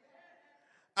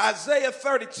 Isaiah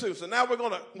 32. So now we're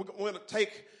going to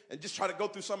take and just try to go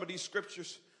through some of these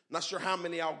scriptures. Not sure how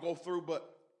many I'll go through,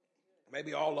 but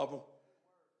maybe all of them.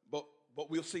 But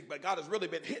we'll see. But God has really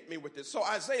been hitting me with this. So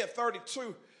Isaiah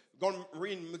 32, going to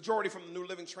read the majority from the New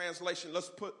Living Translation. Let's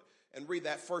put and read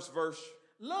that first verse.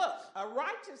 Look, a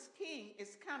righteous king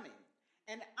is coming,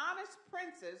 and honest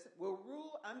princes will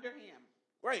rule under him.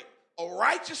 Right. A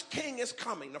righteous king is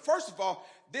coming. Now, first of all,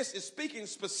 this is speaking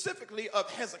specifically of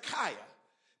Hezekiah,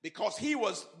 because he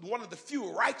was one of the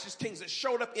few righteous kings that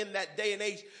showed up in that day and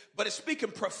age, but it's speaking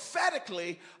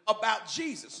prophetically about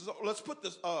Jesus. So let's put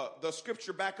this, the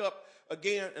scripture back up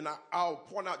again, and I'll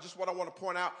point out just what I want to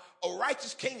point out. A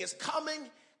righteous king is coming,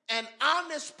 and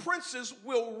honest princes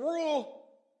will rule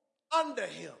under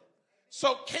him.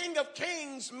 So King of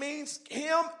Kings means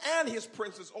him and his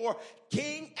princes, or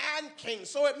king and king.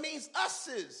 So it means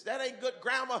us's. That ain't good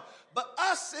grammar, but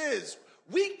us's.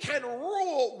 We can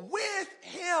rule with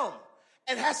him,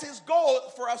 and has his goal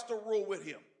for us to rule with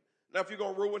him. Now, if you're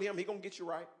going to rule with him, he's going to get you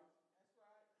right.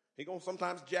 He's going to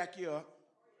sometimes jack you up.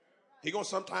 He's going to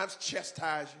sometimes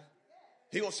chastise you.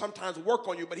 He's going to sometimes work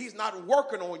on you, but he's not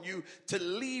working on you to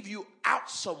leave you out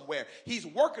somewhere. He's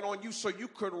working on you so you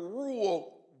could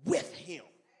rule with him.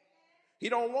 He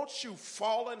don't want you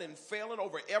falling and failing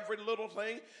over every little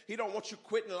thing. He don't want you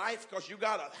quitting life because you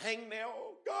got a hangnail.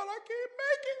 Oh, God, I can't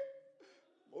make it.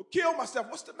 I'll kill myself.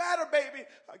 What's the matter, baby?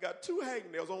 I got 2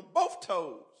 hangnails on both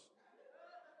toes.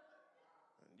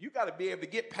 You got to be able to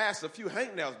get past a few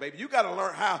hangnails, baby. You got to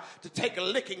learn how to take a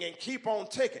licking and keep on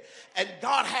ticking. And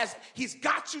God he's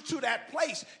got you to that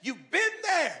place. You've been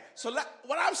there. So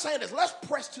what I'm saying is let's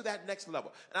press to that next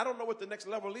level. And I don't know what the next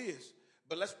level is,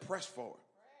 but let's press forward.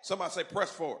 Somebody say press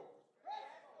forward.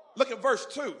 Look at verse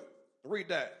 2. Read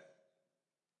that.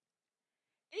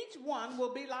 Each one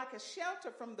will be like a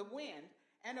shelter from the wind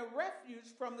and a refuge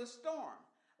from the storm,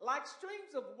 like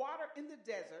streams of water in the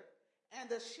desert, and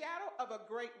the shadow of a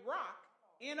great rock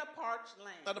in a parched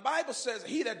land. Now the Bible says,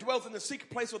 he that dwells in the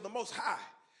secret place of the Most High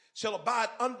shall abide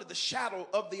under the shadow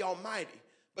of the Almighty.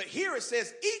 But here it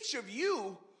says, each of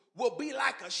you will be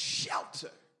like a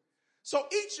shelter. So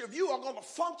each of you are going to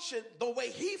function the way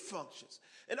he functions.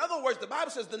 In other words, the Bible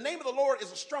says the name of the Lord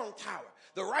is a strong tower.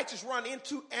 The righteous run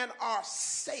into and are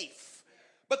safe.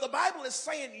 But the Bible is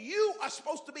saying you are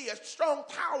supposed to be a strong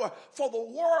tower for the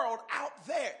world out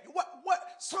there. What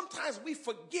sometimes we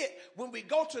forget when we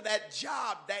go to that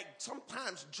job that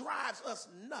sometimes drives us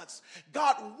nuts.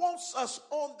 God wants us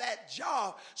on that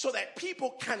job so that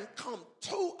people can come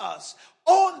to us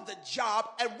on the job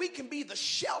and we can be the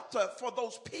shelter for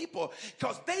those people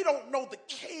because they don't know the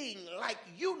king like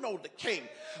you know the king.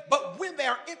 But when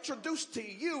they're introduced to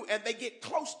you and they get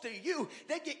close to you,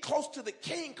 they get close to the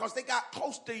king because they got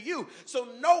close to you. So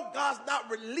no, God's not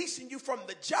releasing you from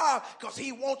the job because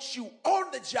he wants you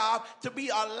on the job to be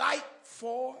a light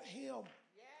for him.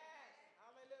 Yes.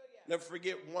 Hallelujah. Never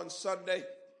forget one Sunday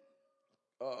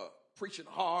preaching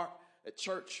hard at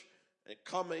church and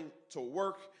coming to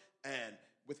work, and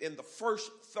within the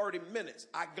first 30 minutes,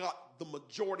 I got the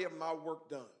majority of my work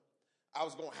done. I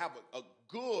was going to have a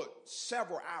good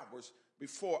several hours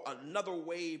before another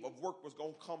wave of work was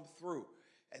going to come through.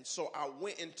 And so I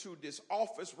went into this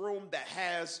office room that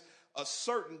has a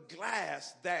certain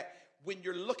glass that when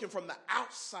you're looking from the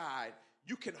outside,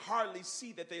 you can hardly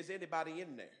see that there's anybody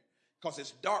in there because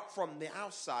it's dark from the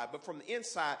outside. But from the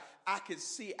inside, I could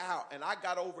see out. And I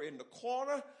got over in the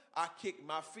corner. I kicked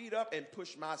my feet up and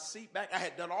pushed my seat back. I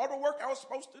had done all the work I was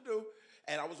supposed to do,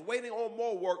 and I was waiting on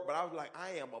more work, but I was like,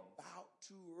 I am about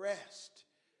to rest.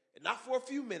 And not for a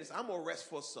few minutes. I'm going to rest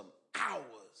for some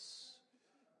hours.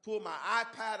 Pulled my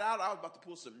iPad out. I was about to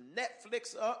pull some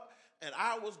Netflix up, and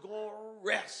I was going to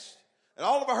rest. And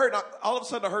all of a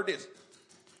sudden, I heard this.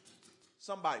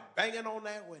 Somebody banging on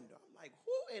that window. Like,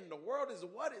 who in the world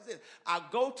what is this? I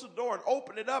go to the door and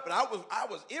open it up, and I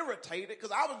was irritated because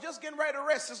I was just getting ready to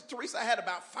rest. Sister Teresa, I had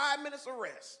about 5 minutes of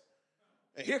rest.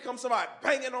 And here comes somebody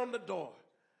banging on the door.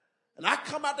 And I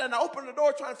come out there and I open the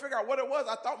door trying to figure out what it was.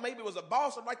 I thought maybe it was a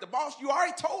boss. I'm like, the boss, you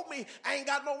already told me I ain't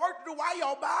got no work to do. Why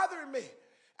y'all bothering me?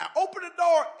 I opened the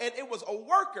door and it was a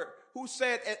worker who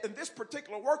said, and this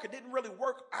particular worker didn't really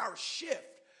work our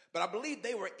shift, but I believe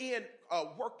they were in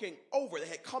working over. They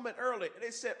had come in early and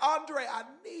they said, Andre, I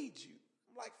need you.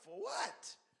 I'm like, for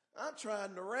what? I'm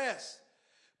trying to rest.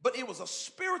 But it was a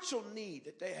spiritual need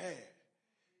that they had.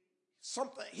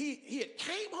 Something, he had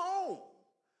came home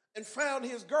and found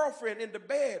his girlfriend in the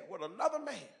bed with another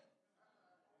man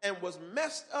and was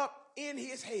messed up in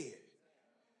his head.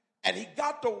 And he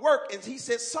got to work and he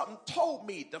said, something told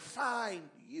me to find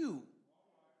you.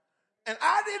 And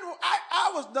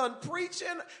I was done preaching.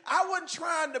 I wasn't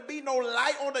trying to be no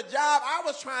light on the job. I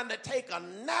was trying to take a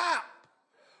nap.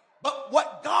 But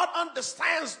what God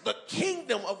understands, the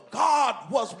kingdom of God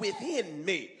was within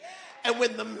me. And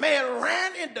when the man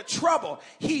ran into trouble,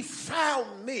 he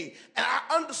found me. And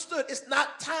I understood it's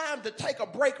not time to take a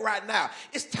break right now.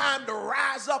 It's time to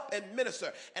rise up and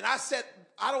minister. And I said,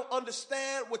 I don't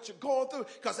understand what you're going through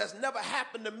because that's never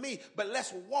happened to me, but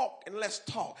let's walk and let's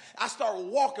talk. I started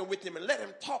walking with him and let him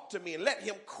talk to me and let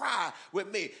him cry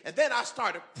with me. And then I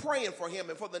started praying for him.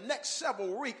 And for the next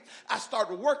several weeks, I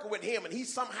started working with him and he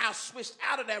somehow switched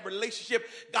out of that relationship,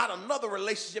 got another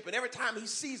relationship. And every time he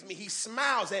sees me, he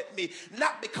smiles at me,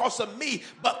 not because of me,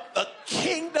 but the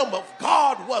kingdom of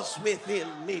God was within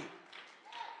me.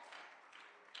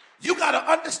 You got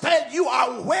to understand you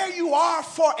are where you are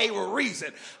for a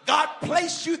reason. God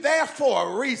placed you there for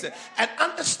a reason. And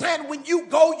understand when you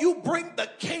go, you bring the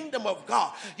kingdom of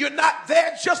God. You're not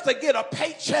there just to get a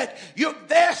paycheck. You're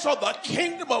there so the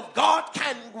kingdom of God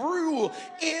can rule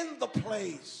in the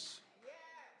place.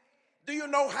 Do you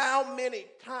know how many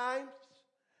times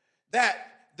that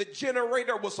the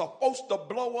generator was supposed to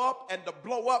blow up, and to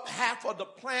blow up half of the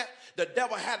plant, the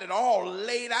devil had it all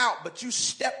laid out, but you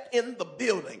stepped in the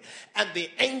building, and the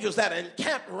angels that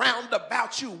encamped round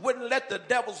about you wouldn't let the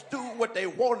devils do what they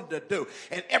wanted to do.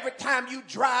 And every time you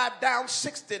drive down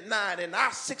 69 and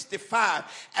I-65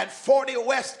 and 40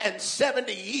 West and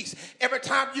 70 East, every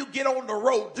time you get on the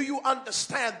road, do you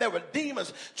understand there were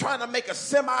demons trying to make a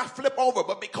semi flip over,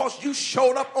 but because you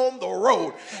showed up on the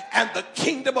road and the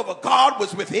kingdom of a God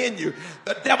was within you,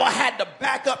 the devil had to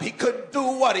back up. He couldn't do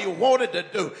what he wanted to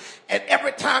do. And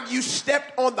every time you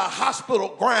stepped on the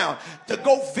hospital ground to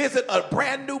go visit a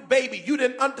brand new baby, you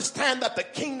didn't understand that the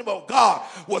kingdom of God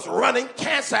was running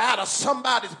cancer out of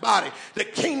somebody's body. The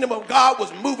kingdom of God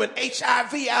was moving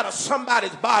HIV out of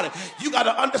somebody's body. You got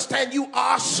to understand you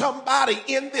are somebody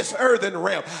in this earthen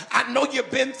realm. I know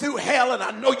you've been through hell and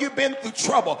I know you've been through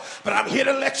trouble, but I'm here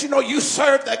to let you know you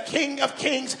serve the King of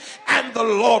Kings and the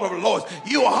Lord of Lords.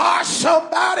 You are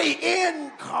somebody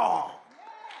in God.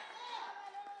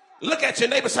 Look at your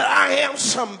neighbor and say, I am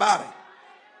somebody.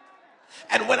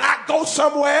 And when I go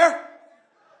somewhere,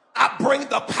 I bring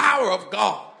the power of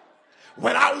God.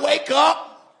 When I wake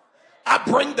up, I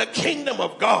bring the kingdom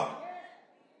of God.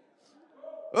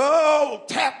 Oh,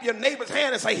 tap your neighbor's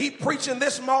hand and say, he preaching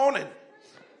this morning.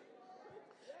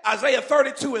 Isaiah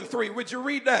 32:3. Would you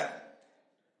read that?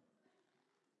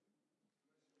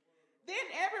 Then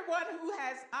everyone who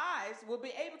has eyes will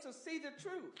be able to see the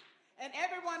truth, and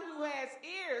everyone who has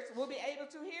ears will be able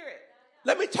to hear it.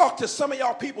 Let me talk to some of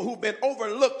y'all people who've been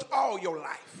overlooked all your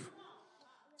life.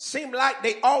 Seem like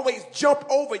they always jump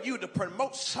over you to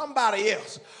promote somebody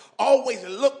else. Always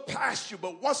look past you.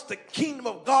 But once the kingdom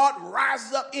of God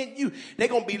rises up in you, they're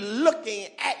going to be looking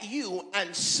at you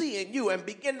and seeing you and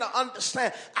begin to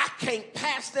understand, I can't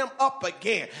pass them up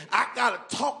again. I got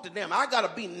to talk to them. I got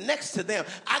to be next to them.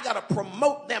 I got to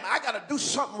promote them. I got to do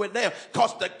something with them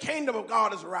because the kingdom of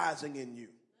God is rising in you.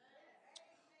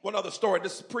 One other story.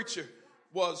 This preacher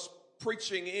was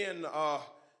preaching in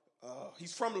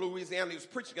he's from Louisiana. He was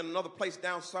preaching in another place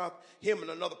down south. Him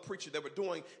and another preacher, they were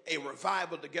doing a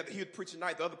revival together. He would preach at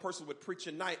night. The other person would preach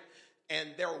at night. And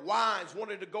their wives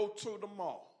wanted to go to the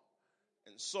mall.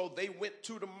 And so they went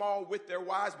to the mall with their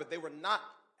wives, but they were not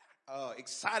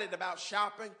excited about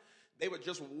shopping. They were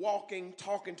just walking,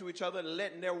 talking to each other, and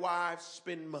letting their wives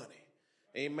spend money.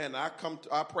 Amen. I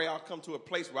pray I'll come to a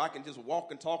place where I can just walk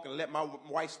and talk and let my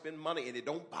wife spend money, and it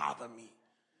don't bother me.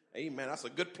 Amen. That's a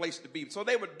good place to be. So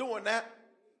they were doing that.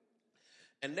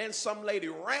 And then some lady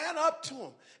ran up to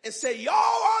him and said, y'all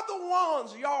are the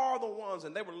ones. Y'all are the ones.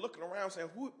 And they were looking around saying,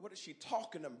 what is she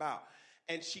talking about?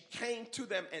 And she came to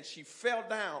them and she fell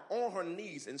down on her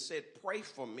knees and said, pray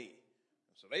for me.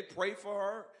 So they prayed for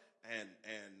her and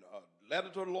led her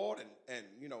to the Lord and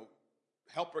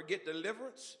help her get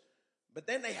deliverance. But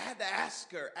then they had to ask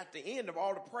her at the end of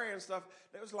all the prayer and stuff.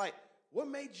 They was like, what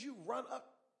made you run up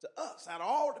to us out of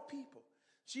all the people?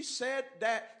 She said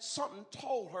that something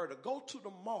told her to go to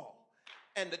the mall,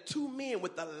 and the two men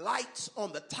with the lights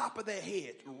on the top of their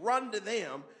head run to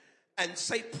them and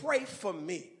say, pray for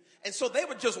me. And so they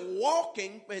were just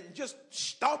walking and just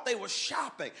thought they were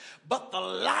shopping. But the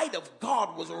light of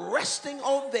God was resting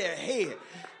on their head.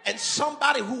 And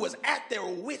somebody who was at their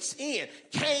wits' end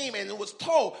came and was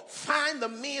told, find the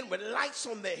men with lights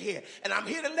on their head. And I'm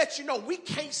here to let you know, we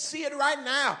can't see it right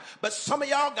now, but some of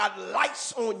y'all got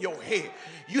lights on your head.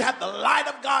 You have the light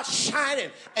of God shining,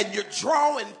 and you're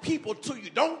drawing people to you.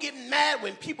 Don't get mad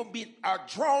when people are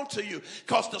drawn to you,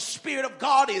 because the Spirit of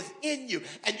God is in you,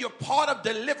 and you're part of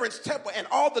Deliverance Temple, and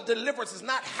all the deliverance is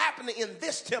not happening in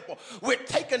this temple. We're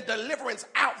taking deliverance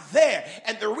out there,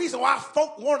 and the reason why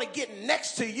folk want to get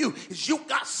next to you is you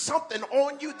got something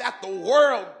on you that the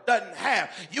world doesn't have.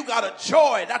 You got a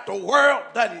joy that the world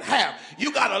doesn't have.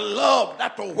 You got a love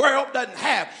that the world doesn't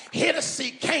have. Hennessy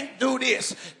can't do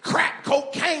this. Crack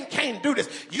cocaine can't do this.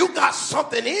 You got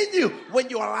something in you when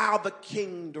you allow the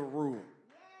King to rule.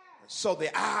 So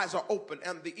the eyes are open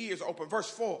and the ears are open. Verse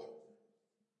 4.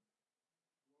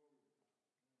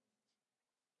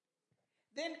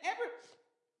 Then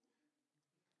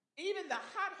even the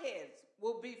hotheads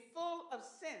will be full of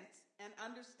sense and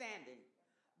understanding.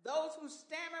 Those who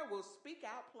stammer will speak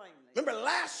out plainly. Remember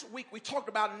last week we talked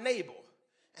about Nabal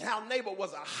and how Nabal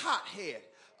was a hothead,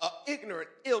 an ignorant,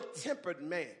 ill-tempered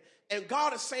man. And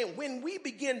God is saying when we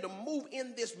begin to move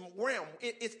in this realm,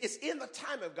 it's in the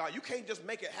time of God. You can't just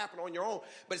make it happen on your own,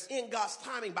 but it's in God's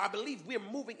timing. But I believe we're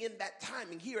moving in that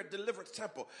timing here at Deliverance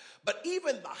Temple. But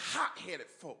even the hot-headed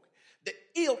folk, the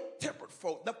ill-tempered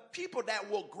folk, the people that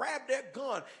will grab their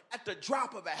gun at the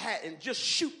drop of a hat and just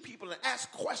shoot people and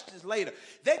ask questions later,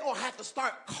 they're going to have to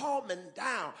start calming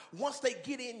down once they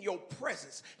get in your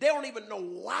presence. They don't even know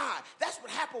why. That's what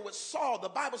happened with Saul. The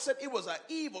Bible said it was an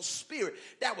evil spirit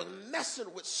that was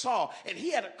messing with Saul, and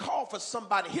he had to call for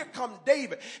somebody. Here come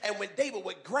David, and when David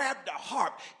would grab the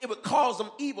harp, it would cause them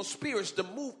evil spirits to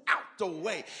move out the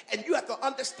way. And you have to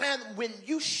understand, when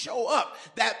you show up,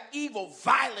 that evil,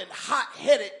 violent,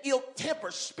 hot-headed,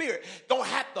 ill-tempered spirit don't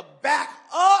have to back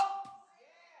up.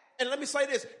 And let me say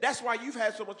this, that's why you've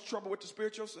had so much trouble with the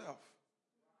spirit yourself.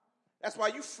 That's why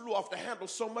you flew off the handle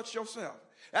so much yourself.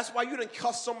 That's why you didn't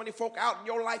cuss so many folk out in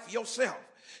your life yourself.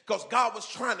 Because God was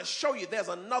trying to show you there's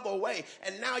another way.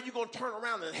 And now you're going to turn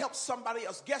around and help somebody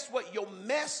else. Guess what? Your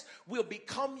mess will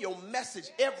become your message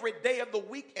every day of the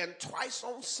week and twice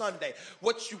on Sunday.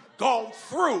 What you've gone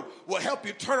through will help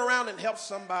you turn around and help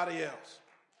somebody else.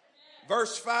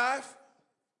 Verse 5.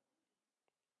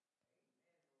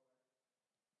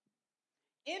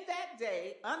 In that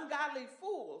day, ungodly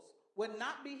fools will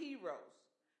not be heroes.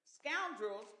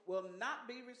 Scoundrels will not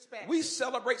be respected. We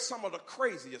celebrate some of the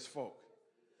craziest folk.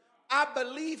 I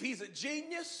believe he's a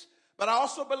genius, but I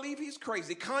also believe he's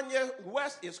crazy. Kanye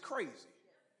West is crazy.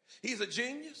 He's a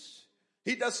genius.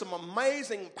 He does some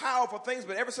amazing, powerful things,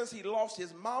 but ever since he lost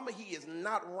his mama, he is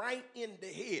not right in the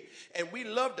head. And we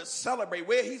love to celebrate.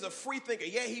 Well, he's a free thinker.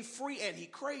 Yeah, he's free and he's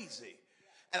crazy.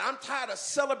 And I'm tired of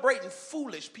celebrating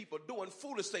foolish people doing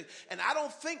foolish things. And I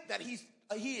don't think that he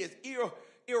is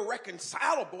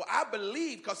irreconcilable. I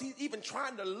believe, because he's even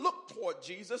trying to look toward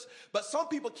Jesus, but some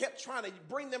people kept trying to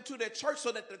bring them to their church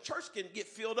so that the church can get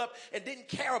filled up and didn't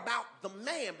care about the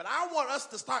man. But I want us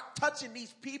to start touching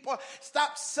these people,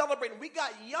 stop celebrating. We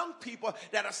got young people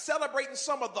that are celebrating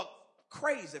some of the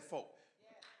crazy folk.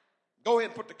 Go ahead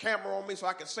and put the camera on me so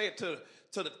I can say it to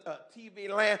the TV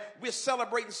land. We're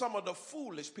celebrating some of the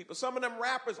foolish people. Some of them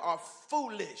rappers are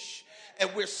foolish,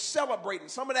 and we're celebrating.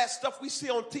 Some of that stuff we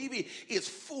see on TV is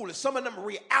foolish. Some of them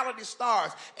reality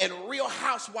stars and Real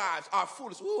Housewives are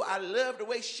foolish. Ooh, I love the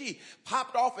way she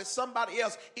popped off as somebody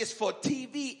else. It's for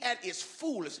TV and it's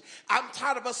foolish. I'm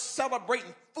tired of us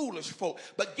celebrating foolish folk.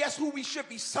 But guess who we should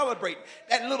be celebrating?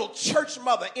 That little church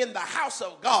mother in the house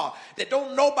of God that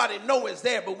don't nobody know is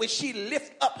there, but when she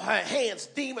lift up her hands,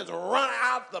 demons run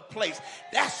out of the place.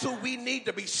 That's who we need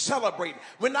to be celebrating.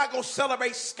 We're not going to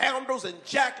celebrate scoundrels and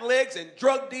jacklegs and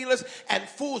drug dealers and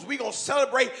fools. We're going to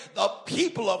celebrate the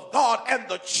people of God and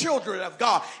the children of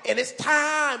God. And it's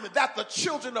time that the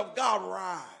children of God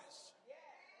rise.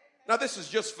 Now, this is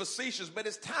just facetious, but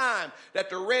it's time that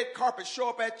the red carpet show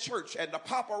up at church and the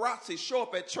paparazzi show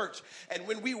up at church. And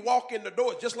when we walk in the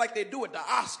door, just like they do at the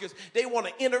Oscars, they want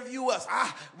to interview us.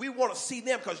 We want to see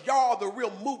them, because y'all are the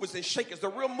real movers and shakers. The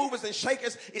real movers and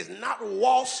shakers is not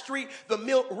Wall Street. The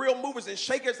real movers and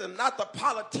shakers are not the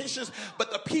politicians,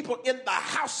 but the people in the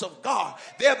house of God.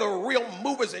 They're the real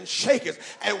movers and shakers.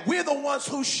 And we're the ones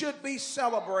who should be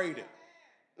celebrated.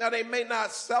 Now, they may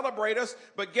not celebrate us,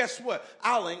 but guess what?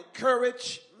 I'll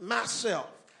encourage myself.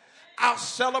 I'll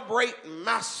celebrate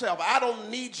myself. I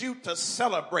don't need you to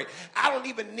celebrate. I don't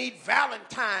even need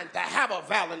Valentine to have a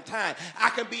Valentine. I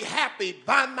can be happy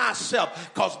by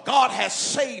myself because God has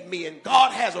saved me and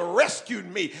God has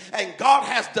rescued me and God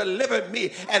has delivered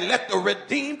me, and let the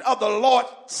redeemed of the Lord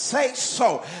say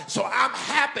so. So I'm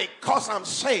happy because I'm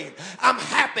saved. I'm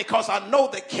happy because I know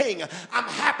the King. I'm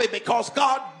happy because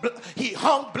God, he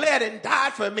hung, bled, and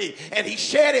died for me, and he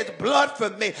shed his blood for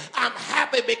me. I'm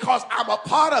happy because I'm a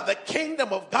part of the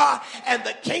kingdom of God, and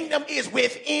the kingdom is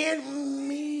within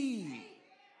me.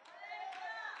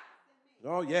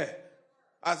 Oh yeah.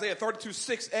 Isaiah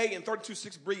 32:6a and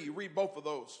 32:6b, you read both of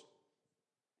those.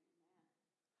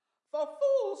 For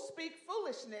fools speak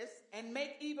foolishness and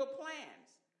make evil plans.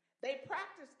 They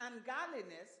practice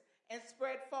ungodliness and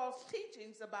spread false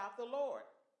teachings about the Lord.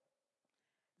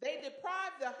 They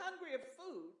deprive the hungry of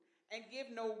food and give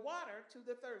no water to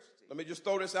the thirsty. Let me just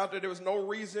throw this out there. There was no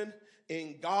reason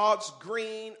in God's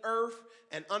green earth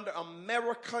and under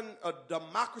American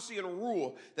democracy and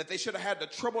rule that they should have had the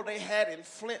trouble they had in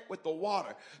Flint with the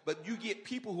water. But you get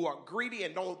people who are greedy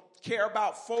and don't care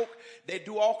about folk. They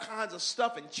do all kinds of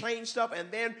stuff and change stuff.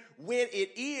 And then when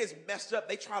it is messed up,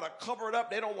 they try to cover it up.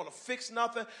 They don't want to fix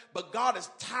nothing. But God is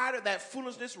tired of that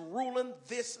foolishness ruling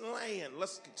this land.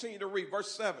 Let's continue to read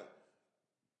verse 7.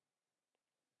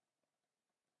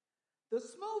 The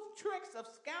smooth tricks of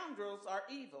scoundrels are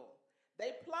evil.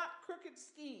 They plot crooked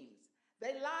schemes.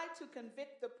 They lie to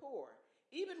convict the poor,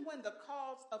 even when the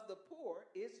cause of the poor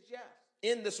is just.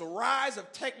 In this rise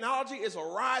of technology is a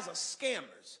rise of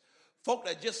scammers. Folk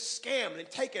that just scam and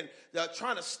taking,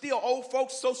 trying to steal old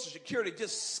folks' Social Security,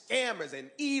 just scammers and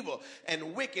evil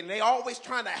and wicked. And they always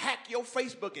trying to hack your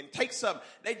Facebook and take something.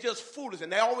 They just foolish.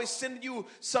 And they always send you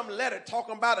some letter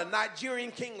talking about a Nigerian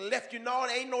king left you. No,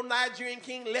 there ain't no Nigerian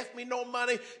king left me no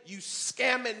money. You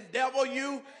scamming devil,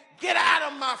 you. Get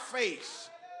out of my face.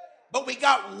 But we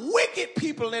got wicked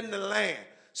people in the land.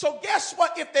 So guess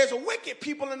what? If there's wicked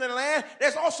people in the land,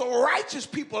 there's also righteous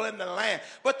people in the land.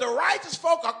 But the righteous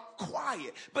folk are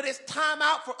quiet. But it's time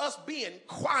out for us being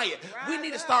quiet. We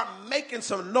need to start making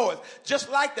some noise. Just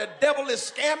like the devil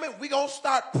is scamming, we're going to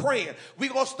start praying.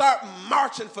 We're going to start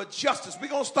marching for justice. We're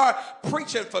going to start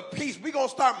preaching for peace. We're going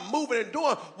to start moving and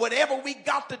doing whatever we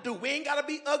got to do. We ain't got to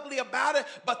be ugly about it,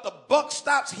 but the buck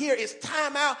stops here. It's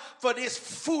time out for this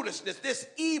foolishness, this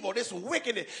evil, this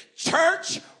wickedness.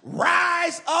 Church,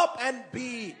 rise up and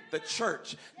be the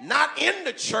church. Not in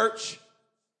the church,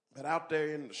 but out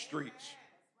there in the streets.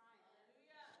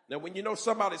 Now, when you know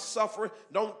somebody's suffering,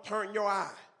 don't turn your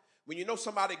eye. When you know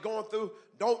somebody going through,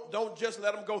 don't just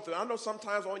let them go through. I know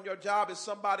sometimes on your job is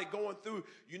somebody going through,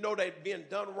 you know they're being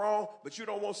done wrong, but you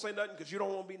don't want to say nothing because you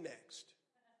don't want to be next.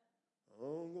 I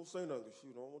don't want to say nothing because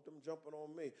you don't want them jumping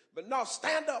on me. But no,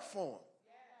 stand up for them.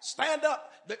 Stand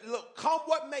up. Look, come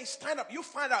what may, stand up. You'll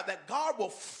find out that God will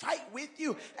fight with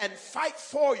you and fight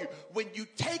for you when you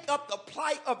take up the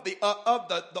plight of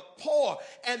the poor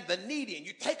and the needy, and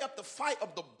you take up the fight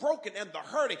of the broken and the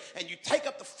hurting, and you take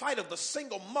up the fight of the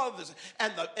single mothers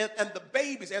and the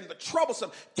babies and the troublesome.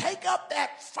 Take up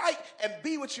that fight and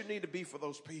be what you need to be for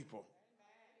those people.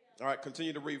 All right,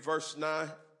 continue to read verse 9.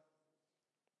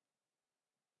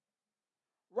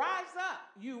 Rise up,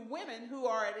 you women who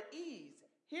are at ease.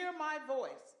 Hear my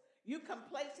voice. You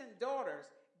complacent daughters,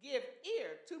 give ear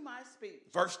to my speech.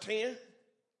 Verse 10.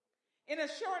 In a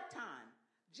short time,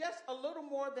 just a little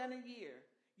more than a year,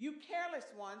 you careless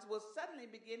ones will suddenly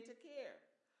begin to care.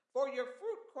 For your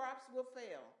fruit crops will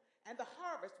fail, and the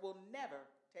harvest will never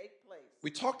take place. We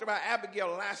talked about Abigail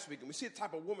last week, and we see the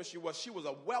type of woman she was. She was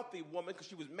a wealthy woman because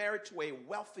she was married to a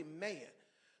wealthy man.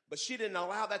 But she didn't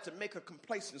allow that to make her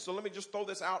complacent. So let me just throw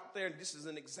this out there, and this is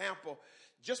an example.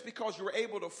 Just because you were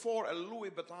able to afford a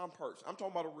Louis Vuitton purse, I'm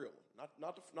talking about a real one,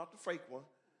 not the fake one.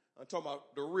 I'm talking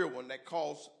about the real one that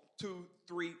costs $2,000,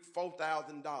 $3,000,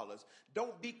 $4,000.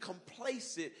 Don't be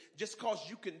complacent just because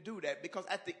you can do that, because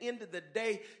at the end of the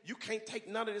day, you can't take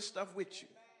none of this stuff with you.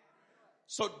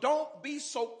 So don't be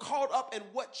so caught up in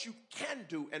what you can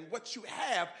do and what you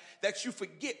have that you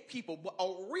forget people. But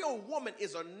a real woman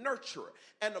is a nurturer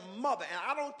and a mother. And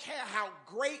I don't care how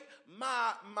great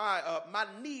my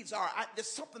needs are. There's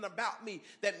something about me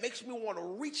that makes me want to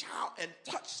reach out and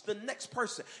touch the next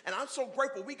person. And I'm so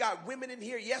grateful we got women in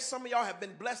here. Yes, some of y'all have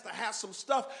been blessed to have some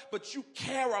stuff, but you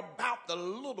care about the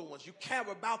little ones. You care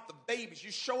about the babies.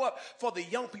 You show up for the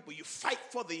young people. You fight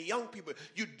for the young people.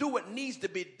 You do what needs to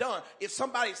be done. If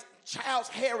somebody's child's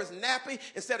hair is nappy,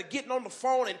 instead of getting on the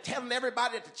phone and telling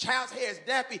everybody that the child's hair is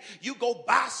nappy, you go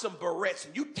buy some barrettes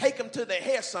and you take them to the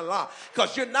hair salon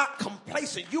because you're not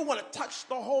complacent. You want to touch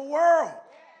the whole world.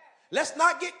 Let's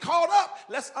not get caught up.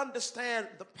 Let's understand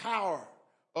the power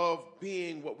of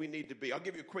being what we need to be. I'll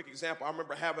give you a quick example. I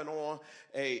remember having on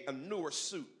a newer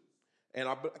suit. And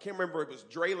I can't remember if it was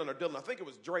Draylon or Dylan. I think it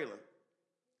was Draylon.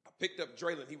 I picked up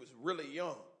Draylon. He was really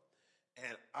young.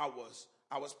 And I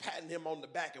was patting him on the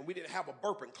back, and we didn't have a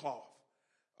burping cloth.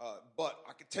 But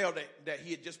I could tell that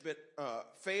he had just been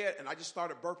fed, and I just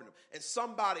started burping him. And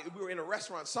we were in a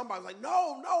restaurant, somebody was like,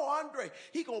 no, Andre,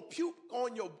 he gonna puke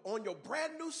on your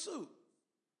brand new suit.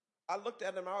 I looked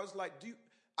at him, I was like,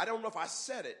 I don't know if I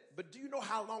said it, but do you know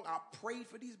how long I prayed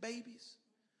for these babies?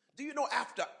 Do you know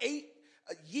after 8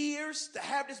 years to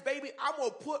have this baby, I'm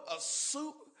gonna put a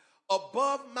suit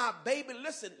above my baby?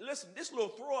 Listen, this little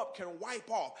throw up can wipe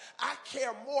off. I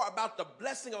care more about the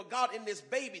blessing of God in this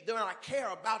baby than I care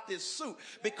about this suit,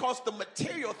 because the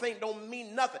material thing don't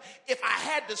mean nothing. If I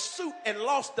had the suit and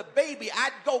lost the baby,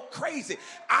 I'd go crazy.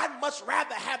 I'd much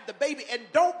rather have the baby. And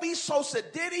don't be so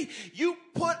sedity. You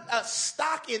put a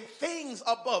stock in things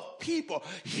above people.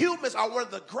 Humans are one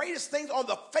of the greatest things on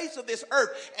the face of this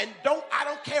earth. And I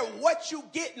don't care what you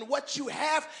get and what you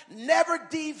have. Never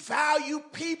devalue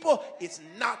people. It's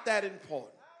not that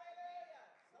important.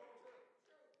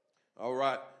 All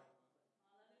right.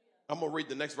 I'm going to read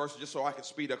the next verse just so I can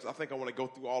speed up, because I think I want to go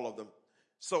through all of them.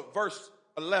 So verse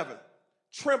 11.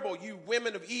 Tremble, you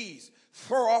women of ease.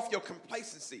 Throw off your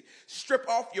complacency. Strip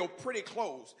off your pretty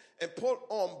clothes and put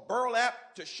on burlap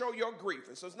to show your grief.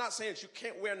 And so it's not saying that you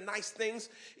can't wear nice things.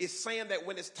 It's saying that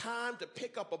when it's time to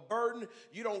pick up a burden,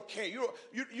 you don't care.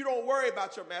 You don't worry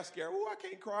about your mascara. Oh, I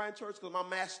can't cry in church because my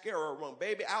mascara run.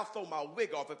 Baby, I'll throw my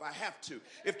wig off if I have to.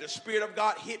 If the Spirit of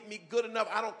God hit me good enough,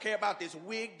 I don't care about this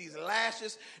wig, these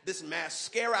lashes, this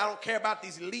mascara. I don't care about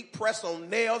these elite press on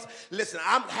nails. Listen,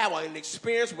 I'm having an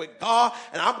experience with God,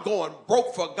 and I'm going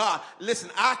broke for God. Listen,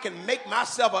 I can make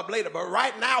myself up later, but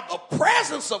right now the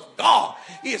presence of God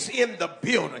is in the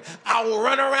building. I will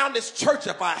run around this church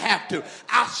if I have to.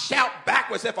 I'll shout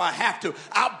backwards if I have to.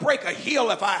 I'll break a heel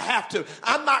if I have to.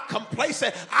 I'm not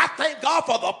complacent. I thank God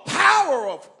for the power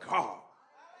of God.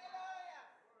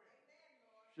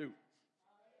 Shoot.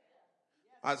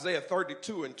 Isaiah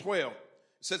 32:12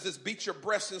 says this: beat your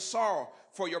breasts in sorrow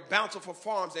for your bountiful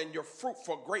farms and your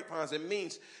fruitful grapevines. It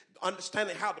means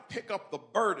understanding how to pick up the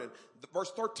burden.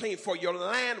 Verse 13, for your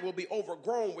land will be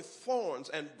overgrown with thorns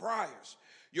and briars.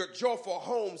 Your joyful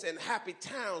homes and happy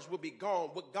towns will be gone.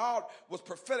 What God was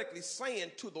prophetically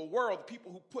saying to the world, people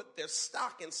who put their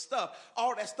stock in stuff,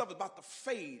 all that stuff is about to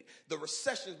fade. The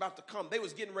recession is about to come. They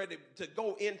was getting ready to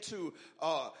go into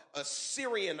a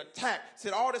Syrian attack.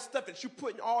 Said all this stuff that you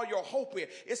putting all your hope in,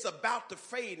 it's about to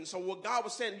fade. And so what God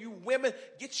was saying, you women,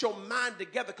 get your mind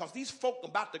together, because these folk are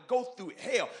about to go through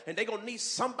hell, and they're going to need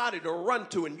somebody to run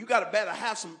to, and you got to better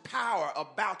have some power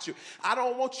about you. I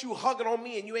don't want you hugging on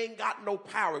me and you ain't got no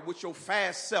power with your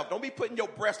fast self. Don't be putting your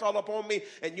breast all up on me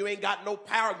and you ain't got no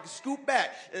power. Scoot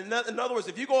back. In other words,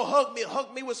 if you're going to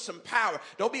hug me with some power.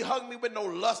 Don't be hugging me with no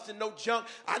lust and no junk.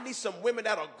 I need some women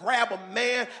that'll grab a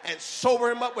man and sober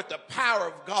him up with the power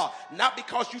of God. Not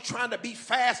because you're trying to be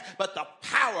fast, but the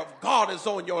power of God is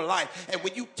on your life. And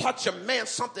when you touch a man,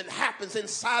 something happens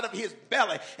inside of his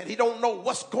belly and he don't know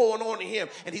what's going on in him.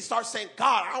 And he starts saying,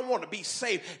 God, I want to be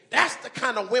saved. That's the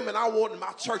kind of women I want in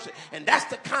my church. And that's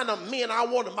the kind of men I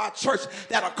want in my church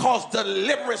that'll cause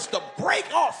deliverance to break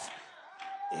off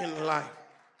in life.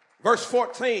 Verse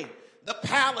 14, the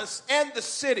palace and the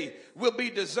city will be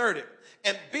deserted,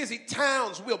 and busy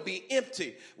towns will be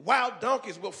empty. Wild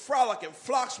donkeys will frolic, and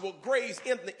flocks will graze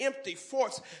in the empty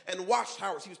forts and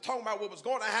watchtowers. He was talking about what was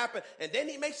going to happen, and then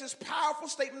he makes this powerful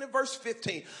statement in verse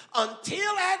 15.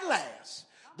 Until at last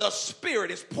the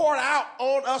Spirit is poured out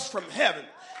on us from heaven,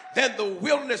 then the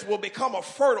wilderness will become a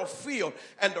fertile field,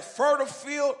 and the fertile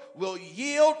field will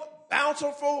yield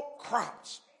bountiful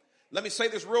crops. Let me say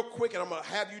this real quick, and I'm going to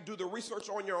have you do the research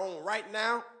on your own. Right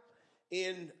now,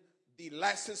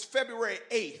 since February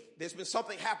 8th, there's been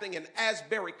something happening in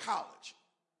Asbury College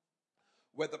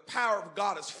where the power of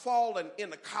God has fallen in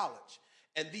the college.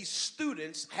 And these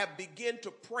students have begun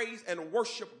to praise and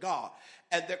worship God.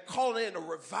 And they're calling in a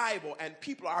revival. And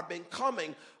people are been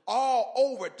coming all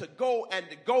over to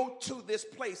go to this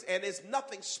place. And it's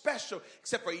nothing special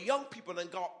except for young people that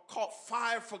caught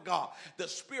fire for God. The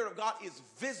Spirit of God is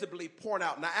visibly pouring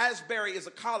out. Now, Asbury is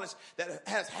a college that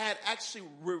has had actually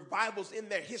revivals in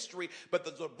their history, but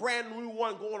there's a brand new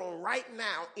one going on right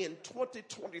now in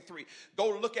 2023.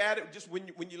 Go look at it. Just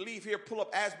when you leave here, pull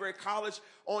up Asbury College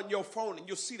on your phone and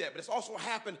you'll see that. But it's also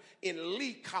happened in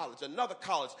Lee College, another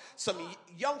college, some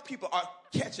young people are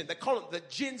catching, they call it the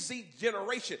Gen Z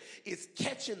generation, is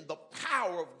catching the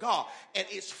power of God, and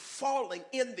it's falling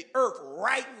in the earth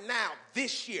right now,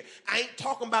 this year. I ain't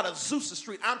talking about Azusa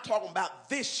Street. I'm talking about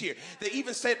this year. They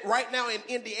even said right now in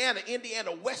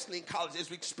Indiana Wesleyan College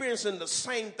is experiencing the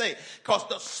same thing because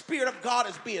the Spirit of God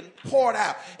is being poured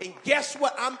out. And guess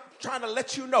what? I'm trying to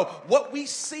let you know what we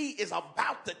see is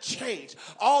about to change.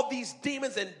 All these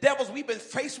demons and devils we've been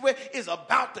faced with is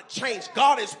about to change.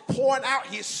 God is pouring out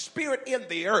his Spirit in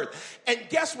the earth. And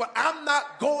guess what? I'm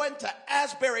not going to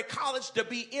Asbury College to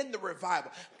be in the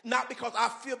revival. Not because I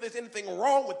feel there's anything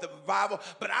wrong with the revival,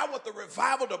 but I want the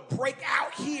revival to break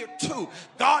out here too.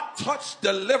 God touched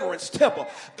Deliverance Temple.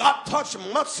 God touched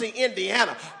Muncie,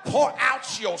 Indiana. Pour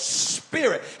out your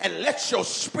spirit and let your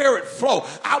spirit flow.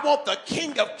 I want the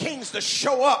King of Kings to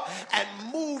show up and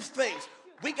move things.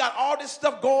 We got all this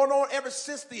stuff going on ever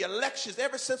since the elections,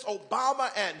 ever since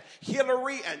Obama and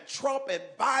Hillary and Trump and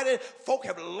Biden. Folk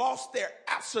have lost their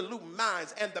absolute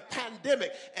minds, and the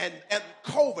pandemic and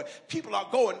COVID. People are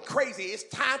going crazy. It's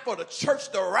time for the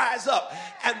church to rise up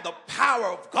and the power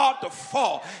of God to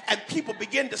fall. And people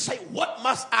begin to say, what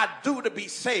must I do to be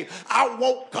saved? I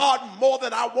want God more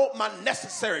than I want my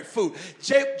necessary food.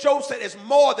 Job said it's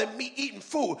more than me eating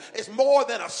food. It's more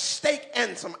than a steak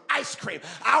and some ice cream.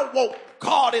 I want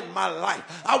God in my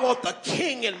life. I want the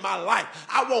King in my life.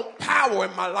 I want power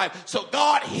in my life. So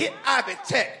God hit Ivy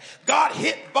Tech. God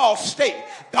hit Ball State.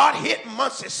 God hit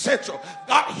Muncie Central.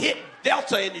 God hit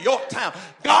Delta in Yorktown.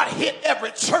 God hit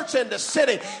every church in the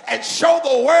city and show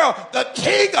the world the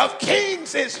King of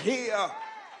Kings is here.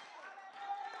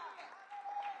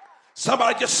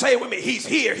 Somebody just say it with me. He's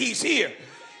here. He's here.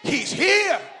 He's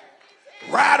here.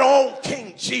 Right on,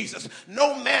 King Jesus.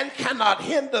 No man cannot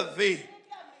hinder thee.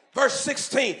 Verse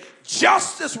 16,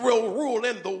 justice will rule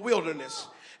in the wilderness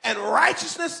and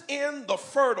righteousness in the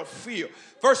fertile field.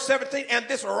 Verse 17, and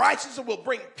this righteousness will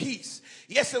bring peace.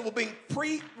 Yes, it will bring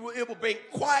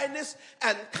quietness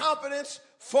and confidence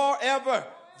forever.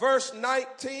 Verse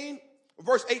 18,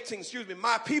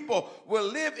 my people will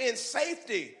live in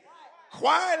safety,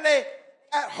 quietly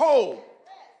at home.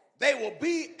 They will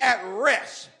be at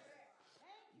rest.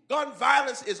 Gun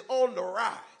violence is on the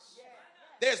rise.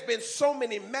 There's been so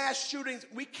many mass shootings,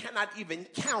 we cannot even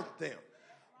count them.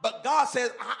 But God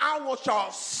says, I want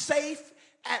y'all safe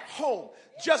at home.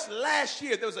 Just last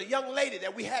year, there was a young lady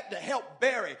that we had to help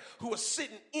bury who was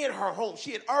sitting in her home.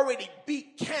 She had already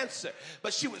beat cancer,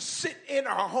 but she was sitting in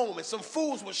her home, and some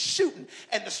fools were shooting,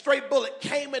 and the stray bullet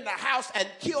came in the house and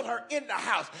killed her in the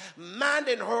house,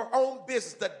 minding her own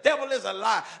business. The devil is a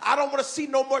lie. I don't want to see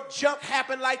no more junk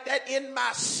happen like that in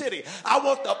my city. I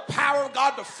want the power of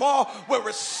God to fall where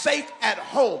we're safe at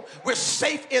home. We're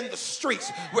safe in the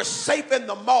streets. We're safe in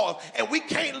the malls, and we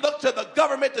can't look to the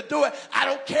government to do it. I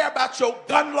don't care about your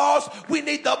gun laws. We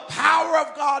need the power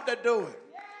of God to do it.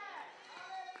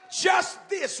 Just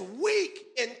this week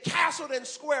in Castleton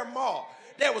Square Mall,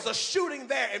 there was a shooting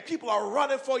there and people are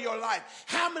running for your life.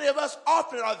 How many of us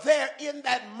often are there in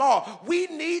that mall? We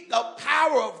need the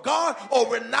power of God or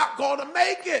we're not going to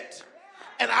make it.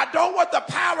 And I don't want the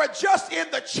power just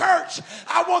in the church.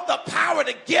 I want the power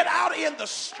to get out in the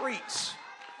streets.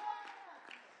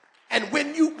 And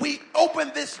when we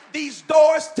open these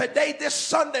doors today, this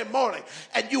Sunday morning,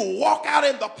 and you walk out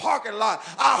in the parking lot,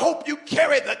 I hope you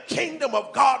carry the kingdom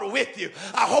of God with you.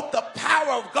 I hope the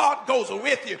power of God goes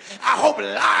with you. I hope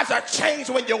lives are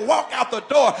changed when you walk out the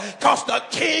door, because the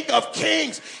King of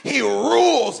Kings, he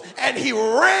rules and he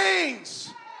reigns.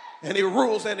 And he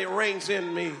rules and he reigns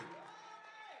in me.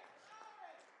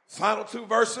 Final two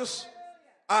verses,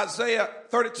 Isaiah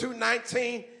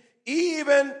 32:19.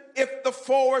 Even if the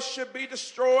forest should be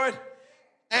destroyed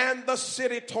and the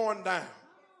city torn down.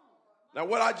 Now,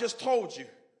 what I just told you,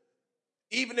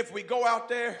 even if we go out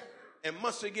there and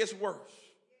Muncie gets worse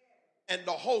and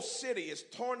the whole city is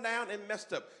torn down and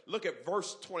messed up. Look at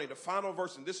verse 20, the final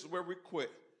verse, and this is where we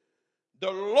quit. The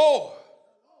Lord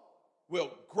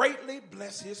will greatly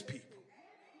bless his people.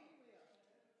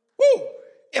 Woo!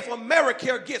 If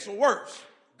America gets worse,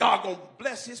 God gonna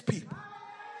bless his people.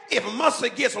 If Muncie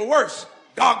gets worse,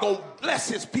 God gonna bless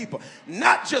his people.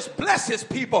 Not just bless his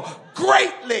people,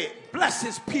 greatly bless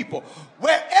his people.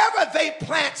 Wherever they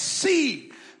plant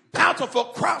seed, bountiful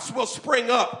crops will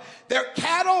spring up. Their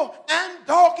cattle and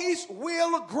donkeys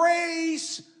will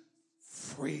graze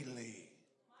freely.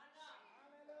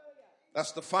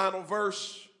 That's the final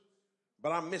verse,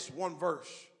 but I missed one verse.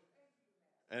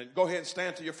 And go ahead and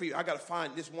stand to your feet. I got to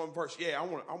find this one verse. Yeah, I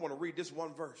want to read this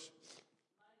one verse.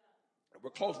 We're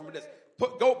closing with this.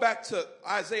 Go back to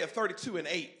Isaiah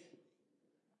 32:8.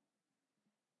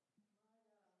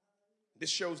 This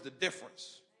shows the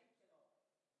difference.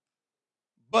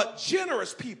 But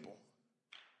generous people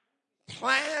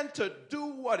plan to do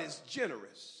what is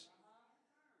generous,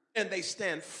 and they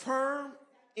stand firm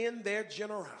in their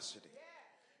generosity.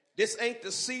 This ain't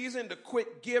the season to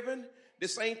quit giving.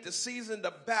 This ain't the season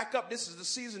to back up. This is the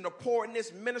season to pour in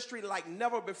this ministry like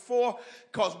never before,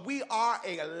 because we are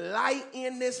a light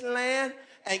in this land,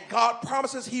 and God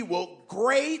promises he will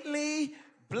greatly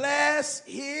bless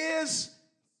his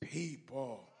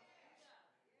people.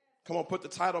 Come on, put the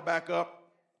title back up.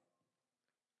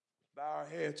 Bow our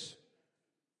heads.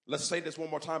 Let's say this one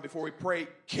more time before we pray.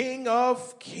 King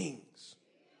of Kings.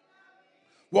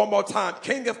 One more time.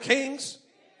 King of Kings.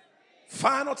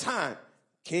 Final time.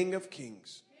 King of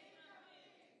Kings.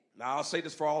 Now I'll say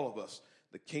this for all of us.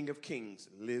 The King of Kings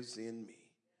lives in me.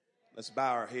 Let's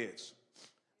bow our heads.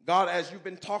 God, as you've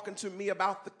been talking to me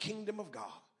about the kingdom of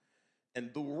God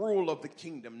and the rule of the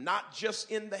kingdom, not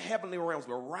just in the heavenly realms,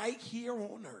 but right here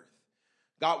on earth.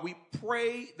 God, we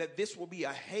pray that this will be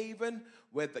a haven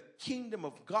where the kingdom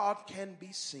of God can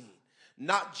be seen.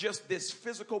 Not just this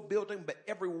physical building, but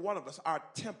every one of us, our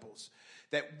temples.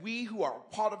 That we who are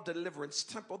part of Deliverance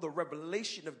Temple, the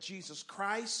revelation of Jesus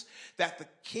Christ, that the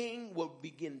King will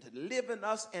begin to live in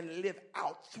us and live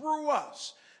out through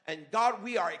us. And God,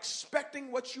 we are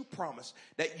expecting what you promised,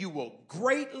 that you will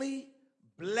greatly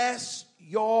bless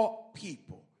your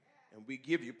people. And we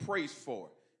give you praise for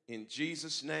it. In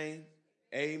Jesus' name,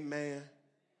 amen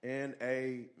and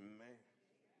amen.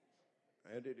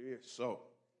 And it is so.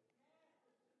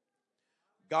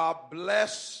 God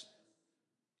bless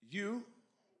you.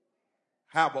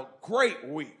 Have a great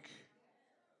week.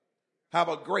 Have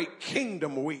a great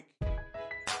kingdom week.